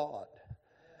omnipotence of God.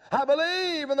 I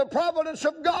believe in the providence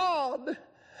of God.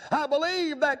 I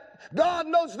believe that God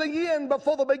knows the end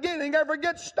before the beginning ever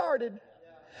gets started.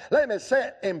 Let me say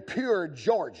it in pure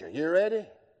Georgia. You ready?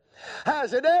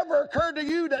 Has it ever occurred to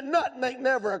you that nothing ain't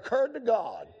never occurred to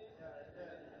God?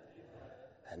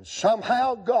 And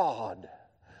somehow God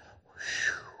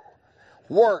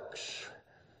works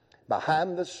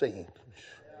behind the scenes.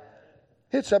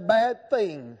 It's a bad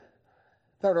thing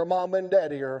that her mom and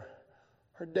daddy are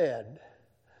dead.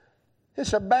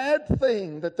 It's a bad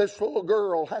thing that this little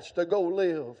girl has to go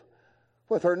live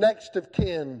with her next of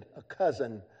kin, a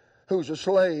cousin who's a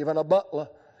slave and a butler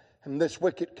in this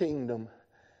wicked kingdom.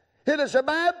 It is a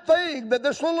bad thing that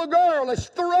this little girl is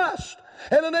thrust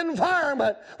in an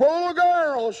environment where little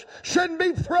girls shouldn't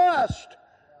be thrust.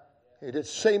 It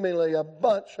is seemingly a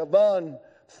bunch of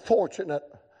unfortunate,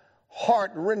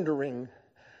 heart-rendering,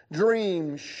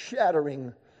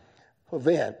 dream-shattering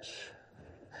events.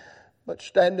 But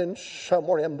standing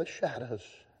somewhere in the shadows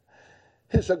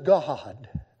is a God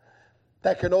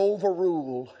that can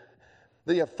overrule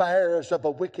the affairs of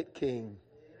a wicked king.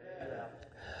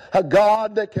 A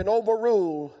God that can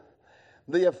overrule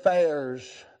the affairs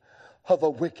of a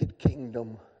wicked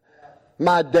kingdom.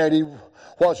 My daddy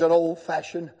was an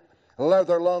old-fashioned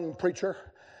leather-lung preacher.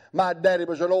 My daddy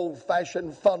was an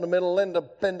old-fashioned, fundamental,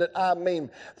 independent,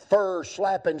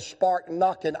 fur-slapping,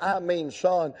 spark-knocking,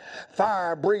 son,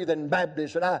 fire-breathing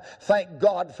Baptist. And I thank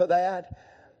God for that.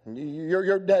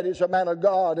 Your daddy's a man of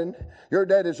God, and your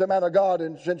daddy's a man of God,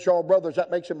 and since y'all brothers,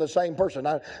 that makes him the same person.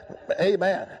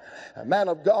 Amen. A man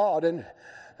of God. And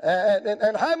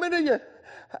how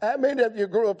many of you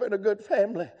grew up in a good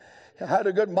family? You had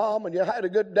a good mom and you had a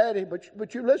good daddy,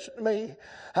 but you listen to me.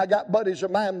 I got buddies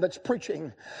of mine that's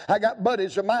preaching. I got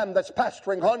buddies of mine that's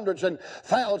pastoring hundreds and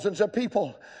thousands of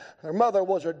people. Their mother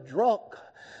was a drunk,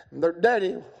 and their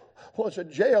daddy was a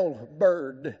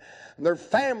jailbird. And their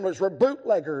families were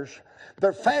bootleggers.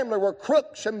 Their family were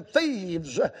crooks and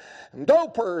thieves and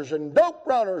dopers and dope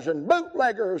runners and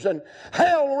bootleggers and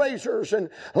hell raisers and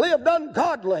lived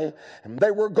ungodly. And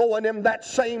they were going in that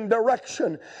same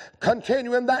direction,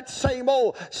 continuing that same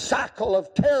old cycle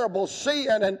of terrible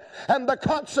sin and the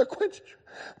consequences.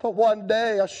 But one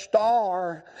day a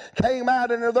star came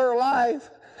out into their life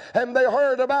and they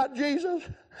heard about Jesus.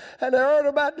 And they heard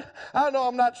about, I know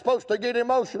I'm not supposed to get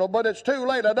emotional, but it's too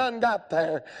late. I done got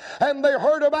there. And they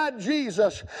heard about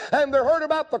Jesus. And they heard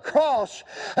about the cross.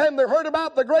 And they heard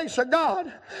about the grace of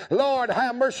God. Lord,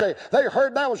 have mercy. They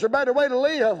heard that was a better way to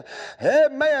live.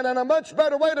 Amen. And a much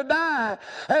better way to die.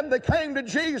 And they came to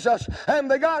Jesus.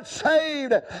 And they got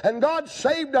saved. And God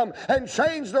saved them and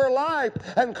changed their life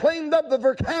and cleaned up the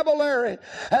vocabulary.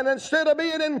 And instead of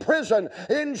being in prison,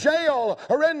 in jail,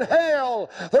 or in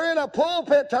hell, they're in a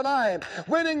pulpit tonight,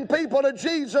 winning people to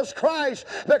Jesus Christ,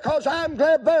 because I'm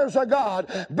glad there's a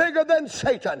God bigger than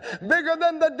Satan, bigger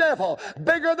than the devil,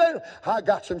 bigger than... I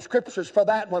got some scriptures for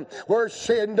that one. Where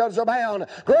sin does abound,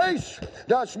 grace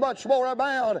does much more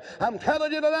abound. I'm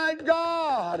telling you tonight,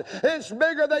 God is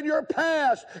bigger than your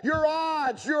past, your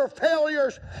odds, your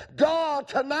failures. God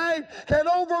tonight can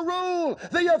overrule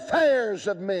the affairs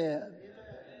of men.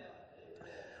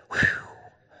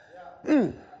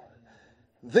 Whew.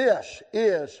 This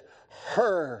is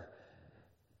her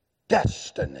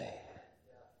destiny.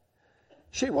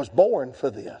 She was born for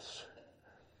this.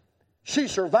 She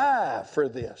survived for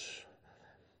this.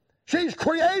 She's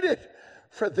created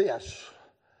for this.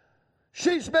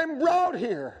 She's been brought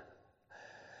here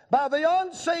by the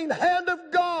unseen hand of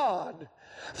God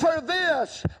for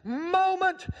this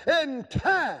moment in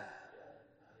time.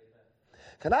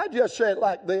 Can I just say it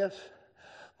like this?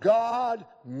 God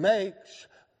makes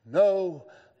no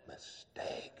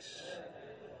mistakes.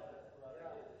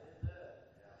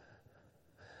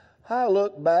 I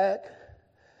look back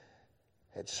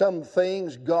at some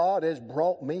things God has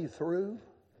brought me through.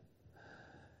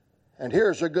 And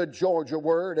here's a good Georgia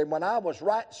word. And when I was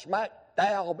right smack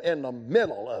dab in the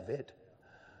middle of it,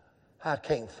 I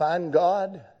can't find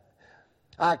God.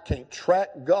 I can't track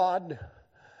God.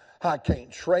 I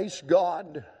can't trace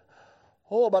God.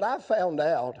 Oh, but I found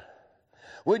out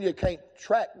when you can't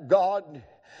track God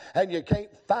and you can't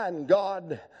find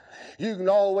God, you can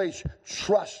always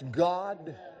trust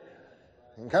God.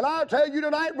 And can I tell you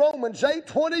tonight, Romans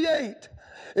 8:28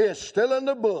 is still in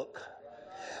the book.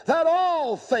 that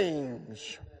all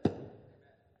things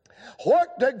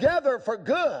work together for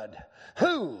good.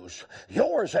 Whose?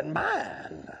 Yours and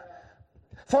mine.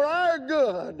 For our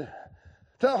good.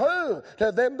 To who?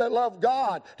 To them that love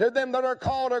God, to them that are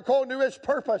called according to His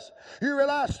purpose. You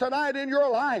realize tonight in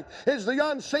your life is the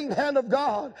unseen hand of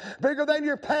God, bigger than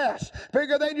your past,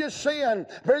 bigger than your sin,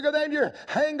 bigger than your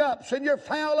hang-ups and your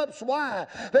foul-ups. Why?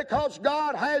 Because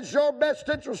God has your best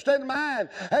interest in mind,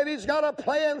 and He's got a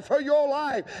plan for your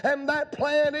life, and that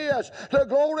plan is to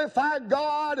glorify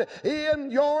God in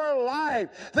your life.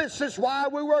 This is why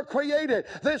we were created.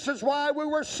 This is why we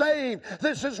were saved.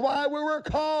 This is why we were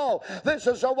called. This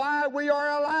is why we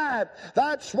are alive.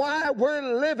 That's why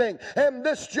we're living in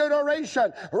this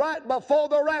generation right before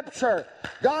the rapture.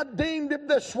 God deemed it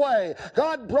this way.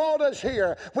 God brought us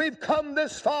here. We've come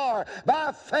this far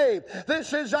by faith.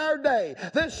 This is our day.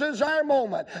 This is our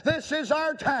moment. This is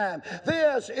our time.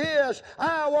 This is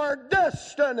our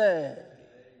destiny.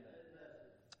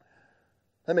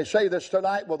 Let me say this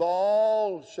tonight with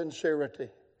all sincerity.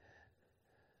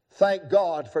 Thank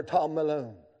God for Tom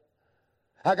Malone.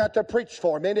 I got to preach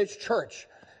for him in his church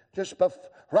just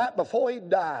right before he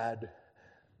died.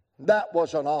 That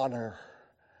was an honor.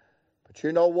 But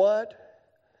you know what?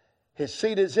 His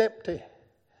seat is empty.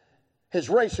 His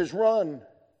race is run.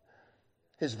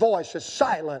 His voice is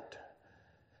silent.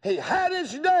 He had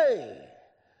his day.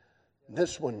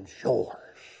 This one's yours.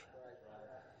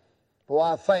 Well,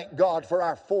 I thank God for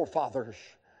our forefathers.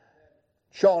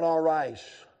 John R. Rice.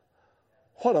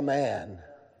 What a man.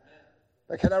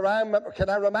 Can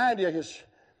I remind you, his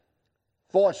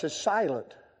voice is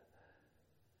silent.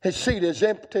 His seat is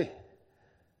empty.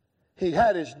 He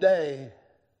had his day.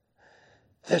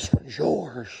 This one's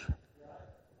yours.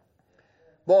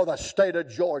 Boy, the state of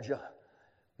Georgia.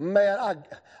 Man,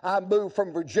 I moved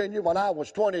from Virginia when I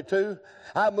was 22.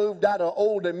 I moved out of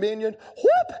Old Dominion,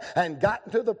 and got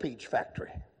into the peach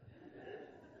factory.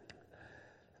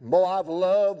 Boy, I've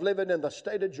loved living in the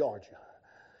state of Georgia.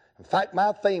 In fact,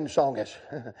 my theme song is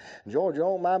Georgia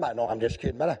on my mind. No, I'm just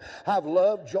kidding. But I've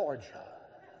loved Georgia.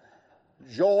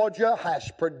 Georgia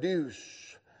has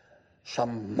produced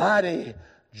some mighty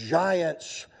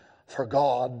giants for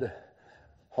God.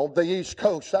 On the East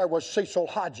Coast, there was Cecil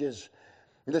Hodges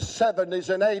in the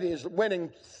 70s and 80s, winning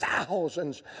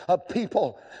thousands of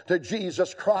people to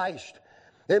Jesus Christ.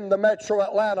 In the metro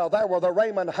Atlanta, there were the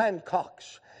Raymond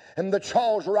Hancocks and the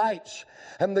Charles Wrights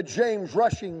and the James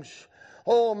Rushings.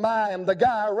 Oh my, and the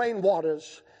Guy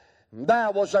Rainwaters.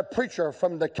 There was a preacher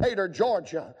from Decatur,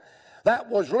 Georgia, that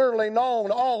was literally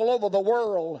known all over the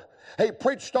world. He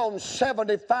preached on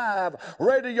 75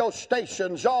 radio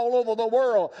stations all over the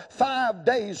world 5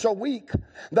 days a week.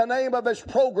 The name of his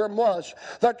program was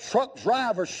The Truck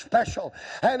Driver Special,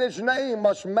 and his name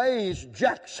was Mays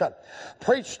Jackson.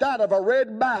 Preached out of a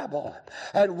red Bible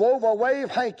and wove a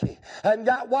wave hanky and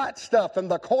got white stuff in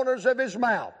the corners of his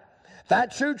mouth.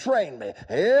 That's who trained me.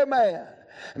 Amen.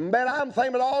 Man, I'm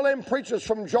thinking of all them preachers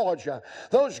from Georgia,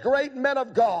 those great men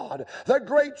of God, the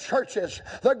great churches,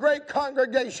 the great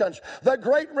congregations, the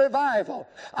great revival.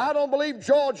 I don't believe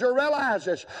Georgia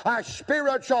realizes our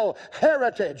spiritual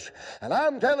heritage. And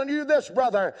I'm telling you this,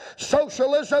 brother,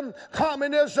 socialism,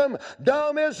 communism,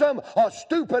 dummism, or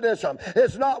stupidism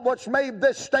is not what's made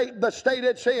this state the state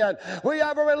it's in. We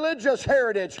have a religious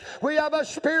heritage. We have a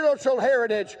spiritual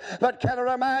heritage. But can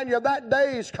I remind you, that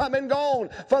day's come and gone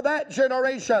for that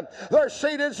generation. Their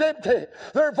seat is empty.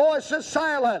 Their voice is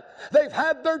silent. They've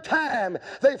had their time.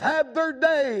 They've had their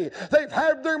day. They've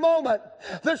had their moment.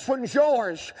 This one's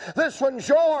yours. This one's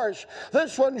yours.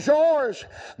 This one's yours.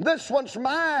 This one's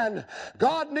mine.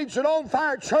 God needs an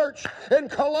on-fire church in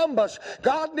Columbus.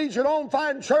 God needs an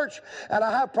on-fire church, and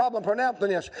I have a problem pronouncing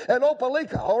this, in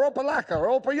Opelika or Opelika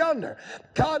or Opeyonder.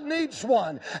 God needs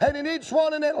one, and He needs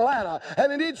one in Atlanta,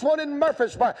 and He needs one in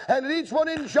Murfreesboro, and He needs one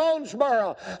in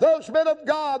Jonesboro. Those men of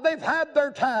God, they've had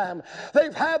their time.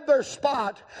 They've had their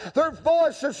spot. Their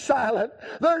voice is silent.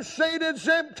 Their seat is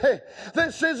empty.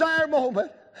 This is our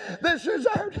moment. This is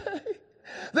our day.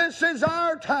 This is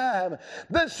our time.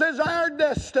 This is our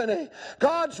destiny.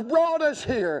 God's brought us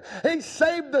here. He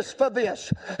saved us for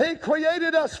this. He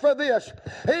created us for this.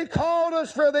 He called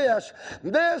us for this.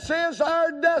 This is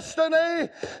our destiny.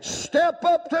 Step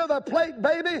up to the plate,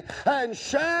 baby, and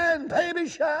shine, baby,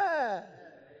 shine.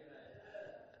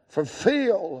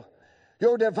 Fulfill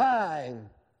your divine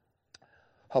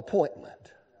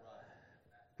appointment.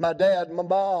 My dad and my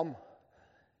mom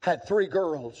had 3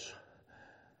 girls.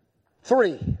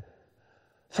 Three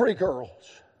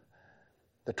girls.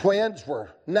 The twins were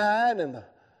 9, and the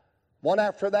one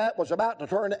after that was about to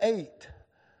turn 8.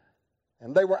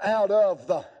 And they were out of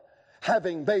the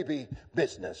having baby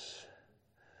business.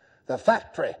 The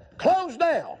factory closed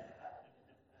down.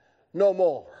 No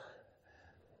more.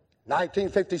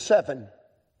 1957,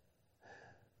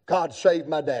 God saved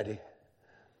my daddy.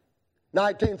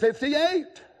 1958,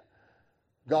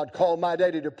 God called my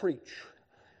daddy to preach.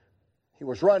 He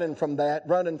was running from that,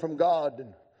 running from God.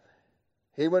 And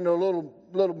he went to a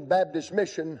little Baptist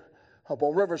mission up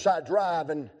on Riverside Drive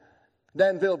in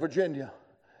Danville, Virginia.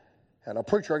 And a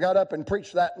preacher got up and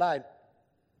preached that night,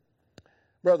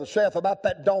 Brother Seth, about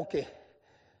that donkey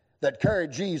that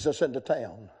carried Jesus into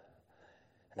town.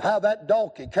 And how that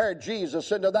donkey carried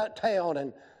Jesus into that town,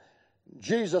 and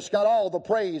Jesus got all the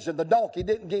praise and the donkey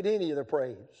didn't get any of the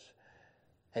praise.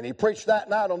 And he preached that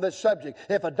night on this subject.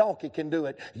 If a donkey can do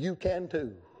it, you can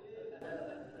too.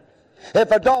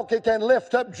 If a donkey can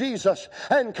lift up Jesus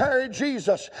and carry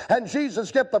Jesus, and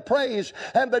Jesus get the praise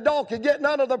and the donkey get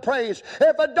none of the praise,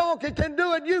 if a donkey can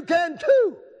do it, you can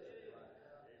too.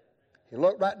 He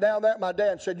looked right down there at my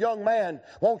dad and said, young man,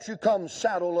 won't you come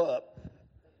saddle up?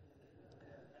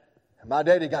 And my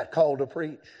daddy got called to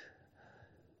preach.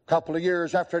 A couple of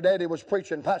years after Daddy was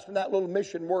preaching, passing that little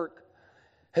mission work,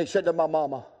 he said to my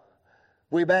mama,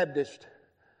 we Baptists,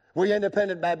 we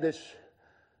independent Baptists,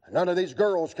 none of these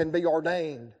girls can be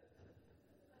ordained.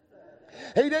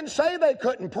 He didn't say they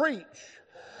couldn't preach,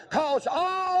 because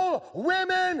all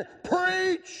women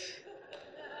preach.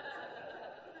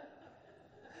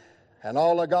 And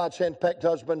all of God's henpecked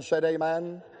husbands said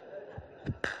amen.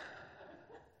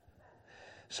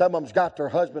 Some of them's got their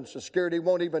husbands so scared he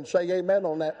won't even say amen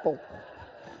on that point.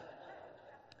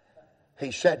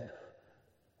 He said,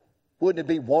 wouldn't it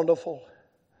be wonderful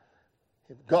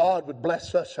if God would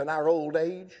bless us in our old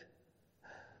age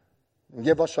and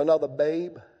give us another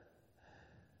babe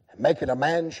and make it a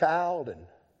man-child, and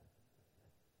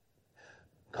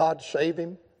God save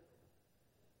him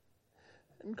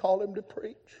and call him to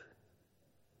preach?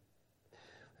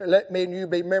 And let me and you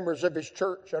be members of his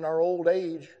church in our old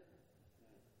age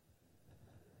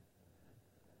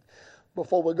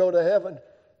before we go to heaven.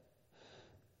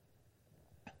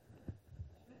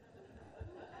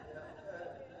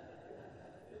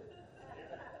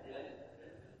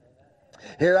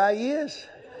 Here I is.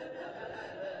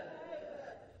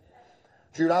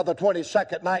 July the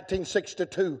 22nd,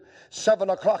 1962, 7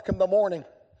 o'clock in the morning.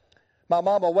 My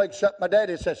mama wakes up my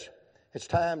daddy and says, it's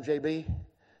time, JB.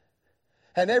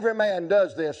 And every man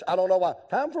does this. I don't know why.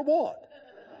 Time for what?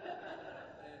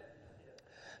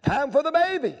 Time for the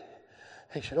baby.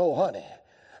 He said, oh, honey,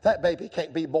 that baby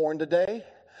can't be born today.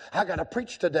 I got to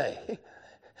preach today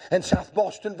in South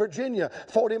Boston, Virginia,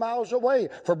 40 miles away,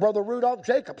 for Brother Rudolph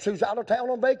Jacobs, who's out of town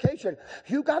on vacation.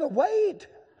 You got to wait.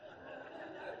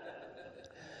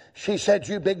 She said,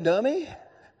 you big dummy,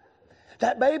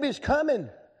 that baby's coming.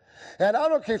 And I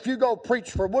don't care if you go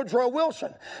preach for Woodrow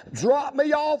Wilson. Drop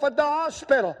me off at the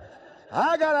hospital.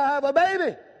 I got to have a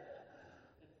baby.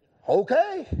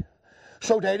 Okay.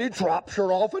 So Daddy drops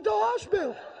her off at the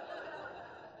hospital.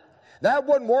 That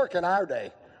wouldn't work in our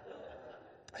day.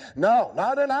 No,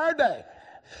 not in our day.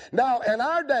 Now, in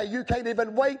our day, you can't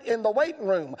even wait in the waiting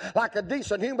room like a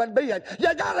decent human being.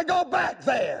 You got to go back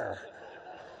there.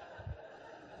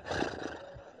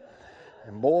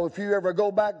 And boy, if you ever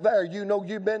go back there, you know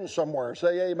you've been somewhere.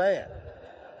 Say amen.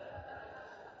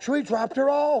 So he dropped her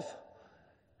off.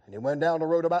 And he went down the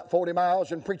road about 40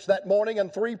 miles and preached that morning,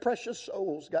 and 3 precious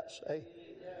souls got saved.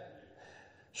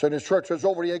 So his church was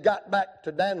over. He got back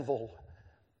to Danville,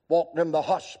 walked in the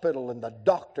hospital, and the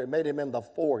doctor made him in the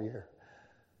foyer.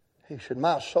 He said,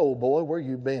 my soul, boy, where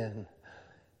you been?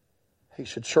 He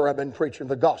said, sir, I've been preaching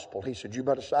the gospel. He said, you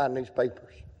better sign these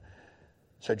papers.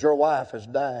 He said, your wife is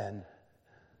dying.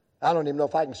 I don't even know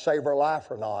if I can save her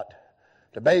life or not.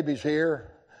 The baby's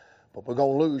here, but we're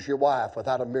going to lose your wife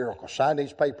without a miracle. Sign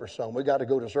these papers, son. We got to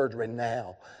go to surgery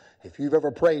now. If you've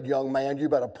ever prayed, young man, you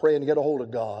better pray and get a hold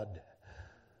of God.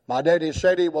 My daddy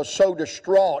said he was so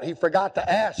distraught, he forgot to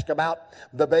ask about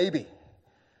the baby.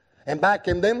 And back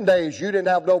in them days, you didn't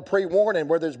have no pre-warning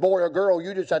whether it's boy or girl.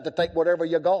 You just had to take whatever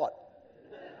you got.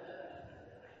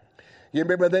 You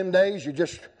remember them days? You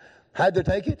just had to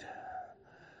take it?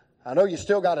 I know you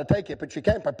still got to take it, but you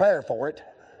can't prepare for it.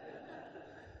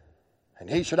 And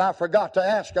he said, I forgot to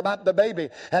ask about the baby,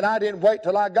 and I didn't wait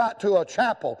till I got to a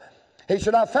chapel. He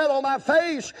said, I fell on my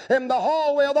face in the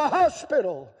hallway of the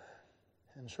hospital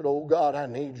and said, oh, God, I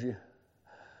need you.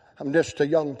 I'm just a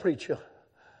young preacher,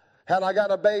 and I got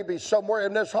a baby somewhere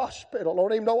in this hospital. I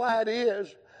don't even know why it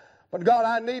is. But, God,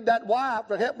 I need that wife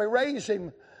to help me raise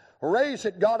him. Raise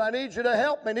it, God. I need you to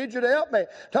help me. I need you to help me.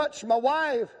 Touch my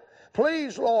wife.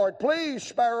 Please, Lord, please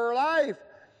spare her life.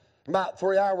 About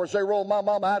 3 hours, they rolled my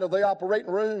mama out of the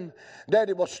operating room.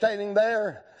 Daddy was standing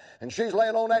there, and she's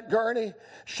laying on that gurney.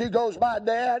 She goes by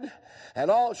Dad, and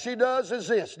all she does is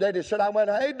this. Daddy said, I went,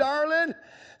 hey, darling.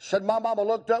 Said, my mama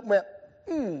looked up and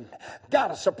went,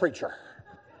 got us a preacher.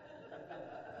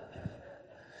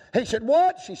 He said,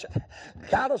 what? She said,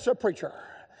 got us a preacher.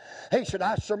 He said,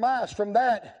 I surmised from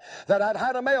that I'd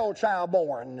had a male child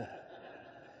born.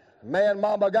 Man,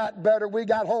 Mama got better. We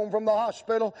got home from the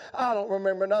hospital. I don't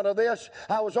remember none of this.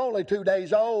 I was only 2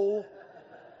 days old.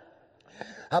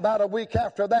 About a week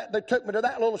after that, they took me to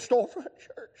that little storefront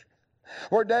church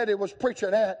where Daddy was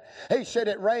preaching at. He said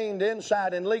it rained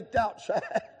inside and leaked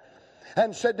outside.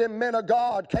 And said them men of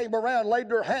God came around, laid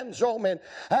their hands on me and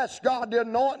asked God to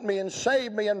anoint me and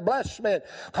save me and bless me and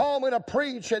call me to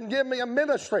preach and give me a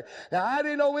ministry. Now, I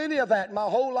didn't know any of that my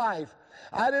whole life.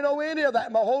 I didn't know any of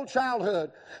that my whole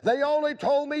childhood. They only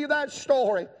told me that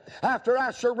story after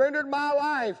I surrendered my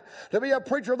life to be a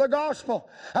preacher of the gospel.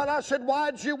 And I said,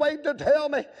 why'd you wait to tell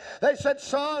me? They said,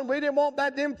 son, we didn't want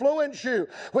that to influence you.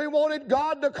 We wanted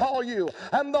God to call you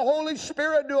and the Holy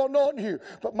Spirit to anoint you.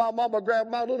 But my mama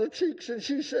grabbed my little cheeks and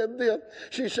she said this.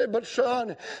 She said, but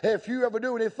son, if you ever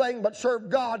do anything but serve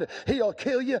God, He'll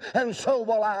kill you, and so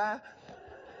will I.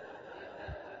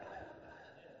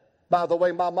 By the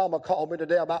way, my mama called me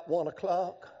today about 1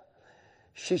 o'clock.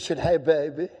 She said, hey,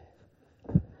 baby.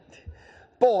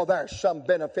 Boy, there's some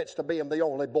benefits to being the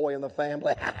only boy in the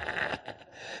family.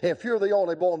 If you're the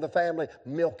only boy in the family,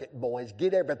 milk it, boys.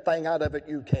 Get everything out of it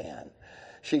you can.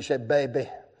 She said, baby.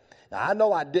 Now, I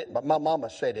know I didn't, but my mama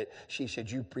said it. She said,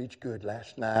 you preached good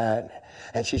last night.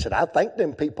 And she said, I think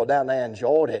them people down there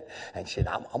enjoyed it. And she said,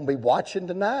 I'm going to be watching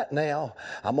tonight now.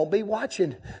 I'm going to be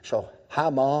watching. So, hi,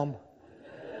 Mom.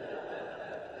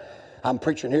 I'm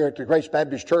preaching here at the Grace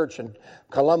Baptist Church in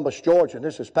Columbus, Georgia. And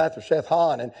this is Pastor Seth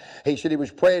Hahn. And he said he was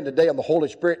praying today, and the Holy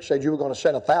Spirit said you were going to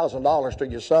send $1,000 to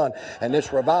your son in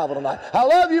this revival tonight. I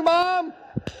love you, Mom.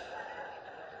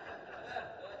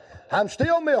 I'm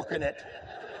still milking it.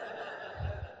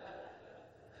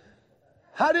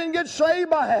 I didn't get saved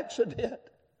by accident.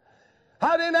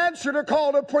 I didn't answer the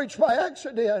call to preach by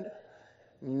accident.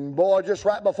 Boy, just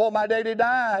right before my daddy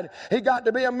died, he got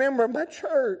to be a member of my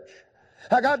church.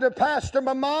 I got to pastor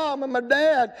my mom and my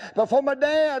dad before my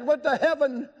dad went to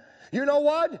heaven. You know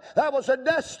what? That was a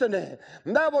destiny.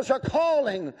 That was a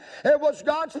calling. It was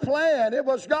God's plan. It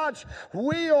was God's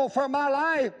will for my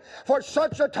life for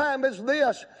such a time as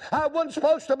this. I wasn't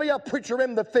supposed to be a preacher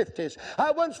in the 50s.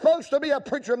 I wasn't supposed to be a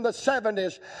preacher in the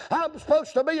 70s. I'm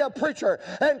supposed to be a preacher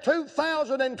in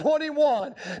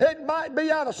 2021. It might be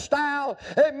out of style.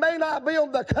 It may not be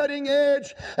on the cutting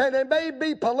edge. And it may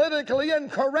be politically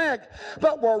incorrect.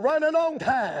 But we're running on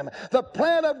time. The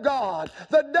plan of God.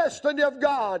 The destiny of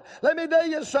God. Let me tell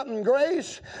you something,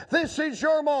 Grace. This is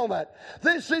your moment.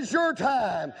 This is your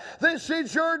time. This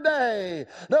is your day.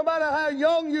 No matter how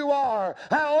young you are,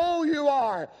 how old you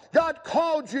are, God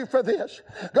called you for this.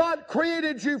 God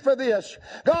created you for this.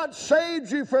 God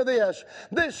saved you for this.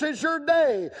 This is your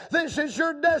day. This is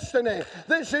your destiny.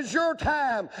 This is your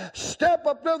time. Step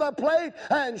up to the plate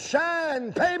and shine,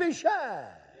 baby, shine.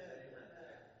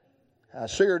 I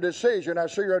see your decision. I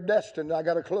see your destiny. I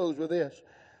got to close with this.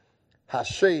 I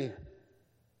see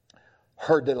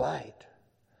her delight.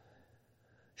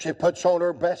 She puts on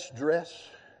her best dress.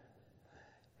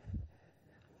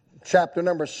 Chapter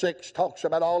number 6 talks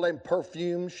about all them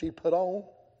perfumes she put on.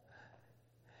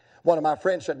 One of my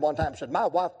friends said one time, my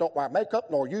wife don't wear makeup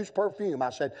nor use perfume. I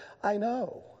said, I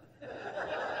know.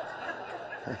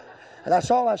 And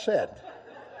that's all I said.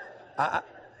 I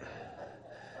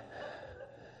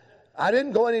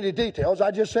didn't go into any details.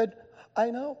 I just said, I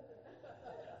know.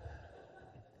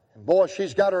 Boy,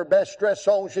 she's got her best dress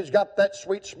on. She's got that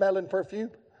sweet-smelling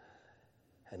perfume.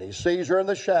 And he sees her in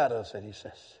the shadows, and he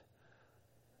says,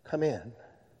 come in.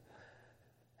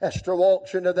 Esther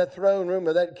walks into that throne room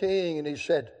of that king, and he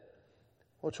said,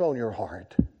 what's on your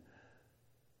heart?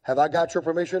 Have I got your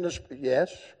permission to speak?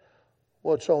 Yes.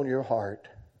 What's on your heart?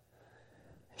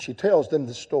 She tells them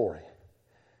the story.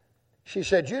 She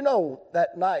said, you know,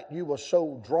 that night you were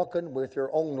so drunken with your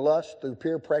own lust through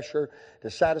peer pressure to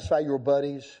satisfy your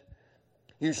buddies.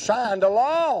 You signed a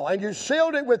law and you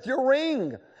sealed it with your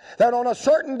ring that on a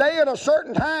certain day and a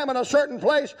certain time and a certain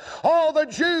place, all the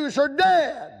Jews are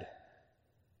dead.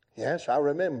 Yes, I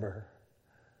remember.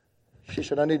 She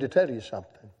said, I need to tell you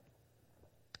something.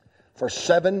 For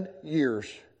 7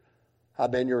 years,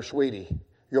 I've been your sweetie,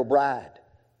 your bride,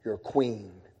 your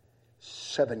queen.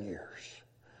 7 years.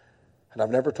 And I've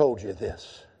never told you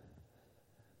this.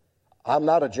 I'm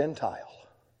not a Gentile.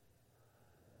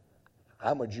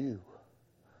 I'm a Jew.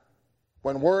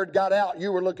 When word got out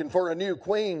you were looking for a new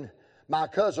queen, my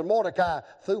cousin Mordecai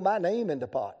threw my name in the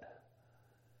pot.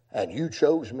 And you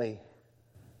chose me.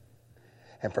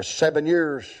 And for 7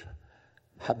 years,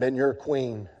 I've been your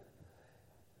queen.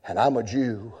 And I'm a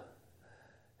Jew.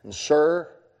 And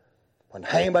sir, when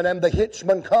Haman and the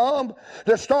hitchman come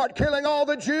to start killing all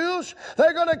the Jews,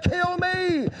 they're going to kill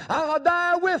me. I'll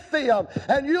die with them.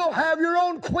 And you'll have your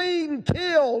own queen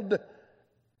killed.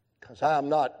 Because I'm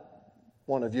not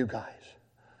one of you guys.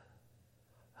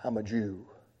 I'm a Jew.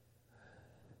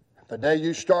 The day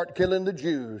you start killing the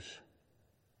Jews,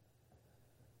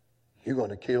 you're going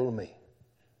to kill me.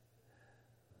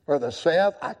 Brother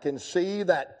Seth, I can see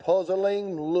that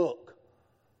puzzling look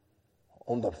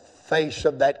on the face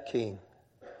of that king.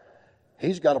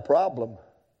 He's got a problem.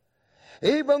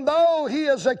 Even though he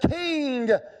is a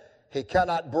king, he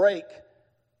cannot break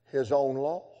his own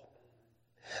law.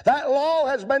 That law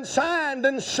has been signed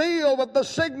and sealed with the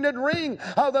signet ring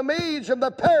of the Medes and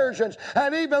the Persians.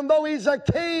 And even though he's a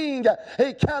king,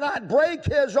 he cannot break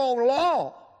his own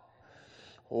law.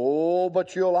 Oh,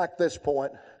 but you'll like this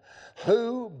point.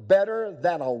 Who better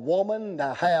than a woman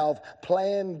to have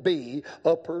plan B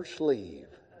up her sleeve?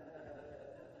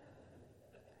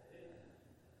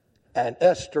 And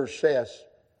Esther says,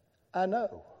 I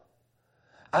know.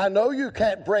 I know you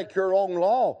can't break your own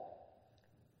law.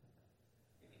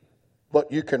 But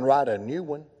you can write a new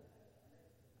one.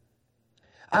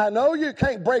 I know you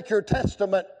can't break your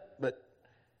testament, but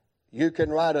you can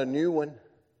write a new one.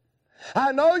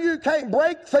 I know you can't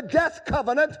break the death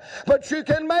covenant, but you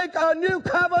can make a new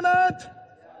covenant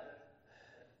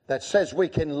that says we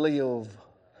can live.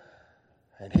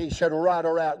 And he said, write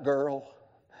her out, girl,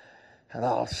 and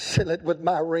I'll seal it with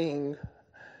my ring.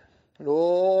 And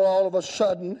all of a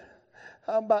sudden,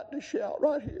 I'm about to shout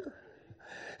right here.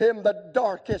 In the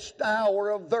darkest hour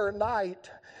of their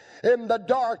night, in the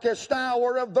darkest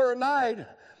hour of their night,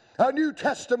 a New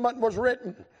Testament was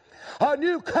written. A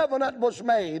new covenant was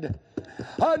made.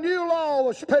 A new law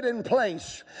was put in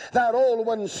place. That old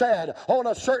one said, on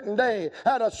a certain day,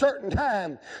 at a certain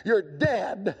time, you're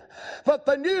dead. But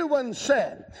the new one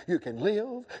said, you can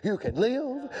live, you can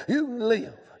live, you can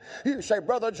live. You say,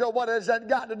 Brother Joe, what has that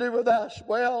got to do with us?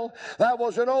 Well, that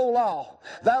was an old law.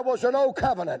 That was an old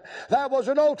covenant. That was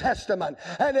an Old Testament.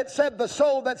 And it said, the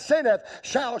soul that sinneth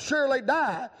shall surely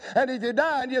die. And if you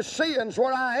die in your sins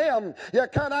where I am, you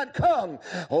cannot come.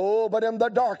 Oh, but in the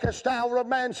darkest hour of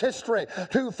man's history,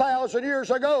 2,000 years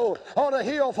ago, on a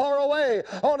hill far away,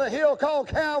 on a hill called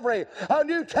Calvary, a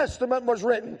New Testament was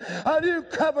written. A new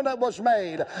covenant was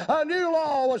made. A new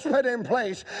law was put in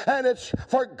place. And it's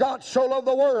for God so loved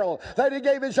the world that he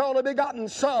gave his only begotten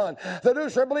Son, that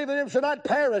whosoever believe in him shall not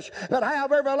perish, but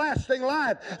have everlasting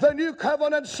life. The new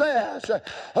covenant says,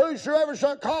 whosoever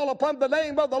shall call upon the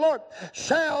name of the Lord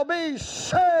shall be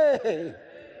saved.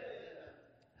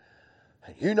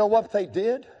 And you know what they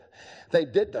did? They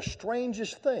did the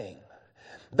strangest thing.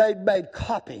 They'd made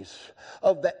copies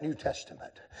of that New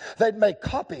Testament. They'd made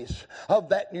copies of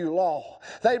that new law.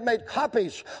 They'd made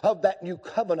copies of that new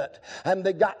covenant. And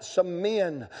they got some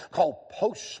men called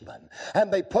postmen.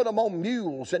 And they put them on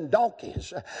mules and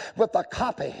donkeys with a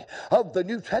copy of the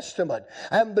New Testament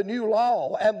and the new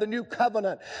law and the new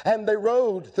covenant. And they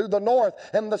rode through the north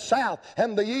and the south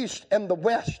and the east and the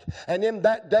west. And in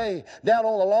that day, down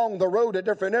along the road at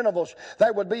different intervals,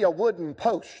 there would be a wooden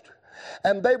post.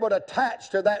 And they would attach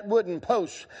to that wooden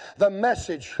post the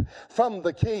message from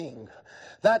the king.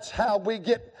 That's how we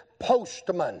get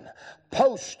postman,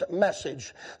 post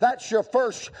message. That's your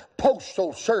first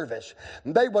postal service.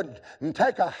 They would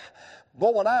take a,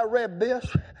 boy, when I read this,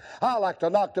 I like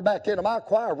to knock the back end of my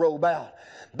choir robe out.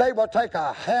 They would take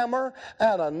a hammer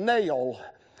and a nail.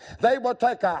 They would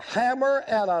take a hammer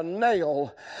and a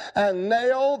nail and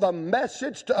nail the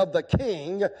message of the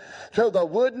king to the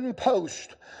wooden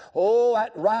post. Oh,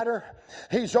 that rider,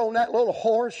 he's on that little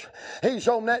horse. He's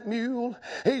on that mule.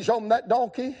 He's on that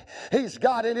donkey. He's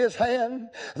got in his hand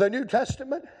the New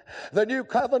Testament, the new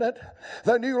covenant,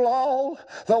 the new law,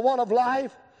 the one of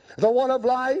life, the one of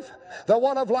life, the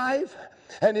one of life.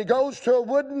 And he goes to a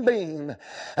wooden beam,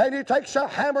 and he takes a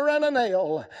hammer and a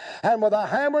nail, and with a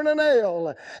hammer and a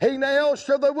nail, he nails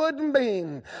to the wooden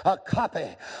beam a copy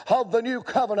of the new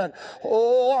covenant.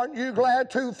 Oh, aren't you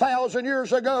glad 2,000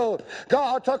 years ago,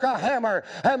 God took a hammer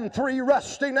and 3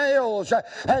 rusty nails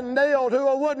and nailed to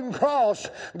a wooden cross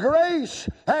grace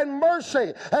and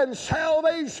mercy and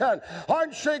salvation.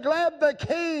 Aren't you glad the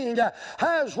King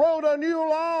has wrote a new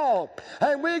law,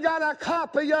 and we got a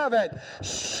copy of it?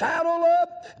 Saddle up,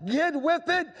 get with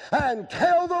it, and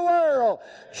tell the world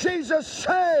Jesus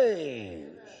saves.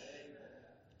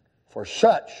 For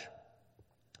such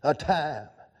a time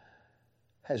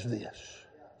as this.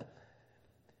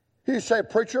 You say,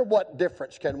 preacher, what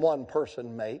difference can one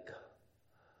person make?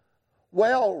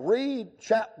 Well, read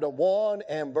chapter 1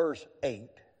 and verse 8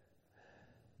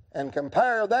 and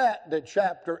compare that to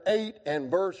chapter 8 and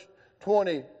verse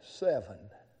 27.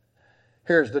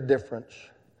 Here's the difference.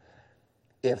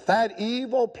 If that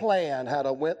evil plan had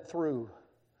went through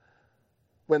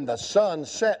when the sun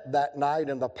set that night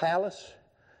in the palace,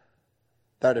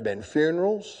 there'd have been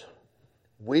funerals,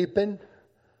 weeping,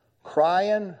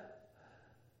 crying,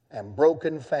 and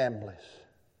broken families.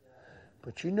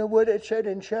 But you know what it said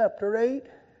in chapter 8?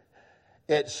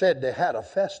 It said they had a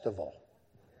festival.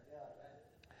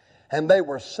 And they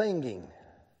were singing.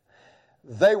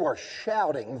 They were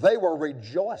shouting. They were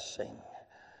rejoicing.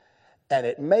 And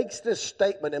it makes this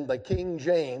statement in the King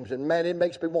James, and man, it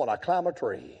makes me want to climb a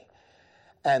tree.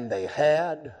 And they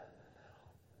had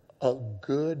a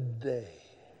good day.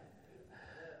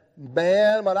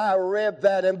 Man, when I read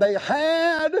that, and they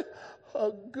had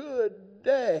a good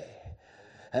day.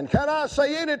 And can I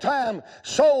say, anytime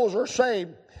souls are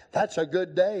saved, that's a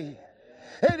good day.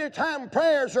 Anytime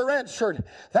prayers are answered,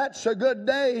 that's a good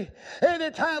day.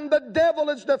 Anytime the devil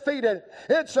is defeated,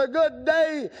 it's a good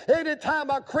day. Anytime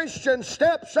a Christian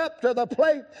steps up to the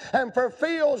plate and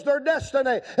fulfills their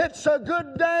destiny, it's a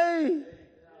good day.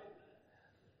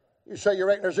 You say you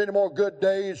reckon there's any more good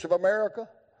days of America?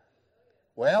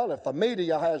 Well, if the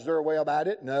media has their way about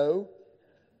it, no.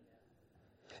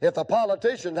 If the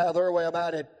politicians have their way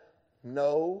about it,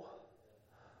 no.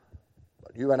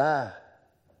 But you and I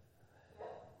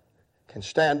can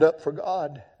stand up for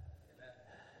God.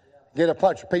 Get a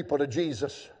bunch of people to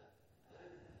Jesus.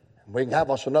 And we can have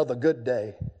us another good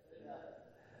day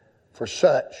for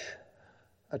such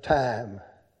a time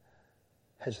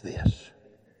as this.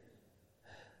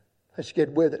 Let's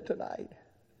get with it tonight.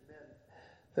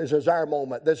 This is our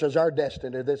moment. This is our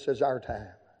destiny. This is our time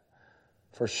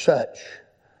for such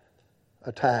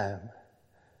a time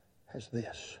as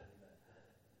this.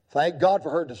 Thank God for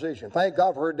her decision. Thank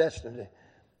God for her destiny.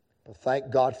 But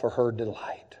thank God for her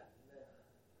delight.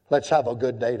 Let's have a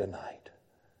good day tonight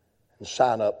and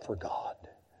sign up for God.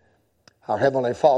 Our Heavenly Father.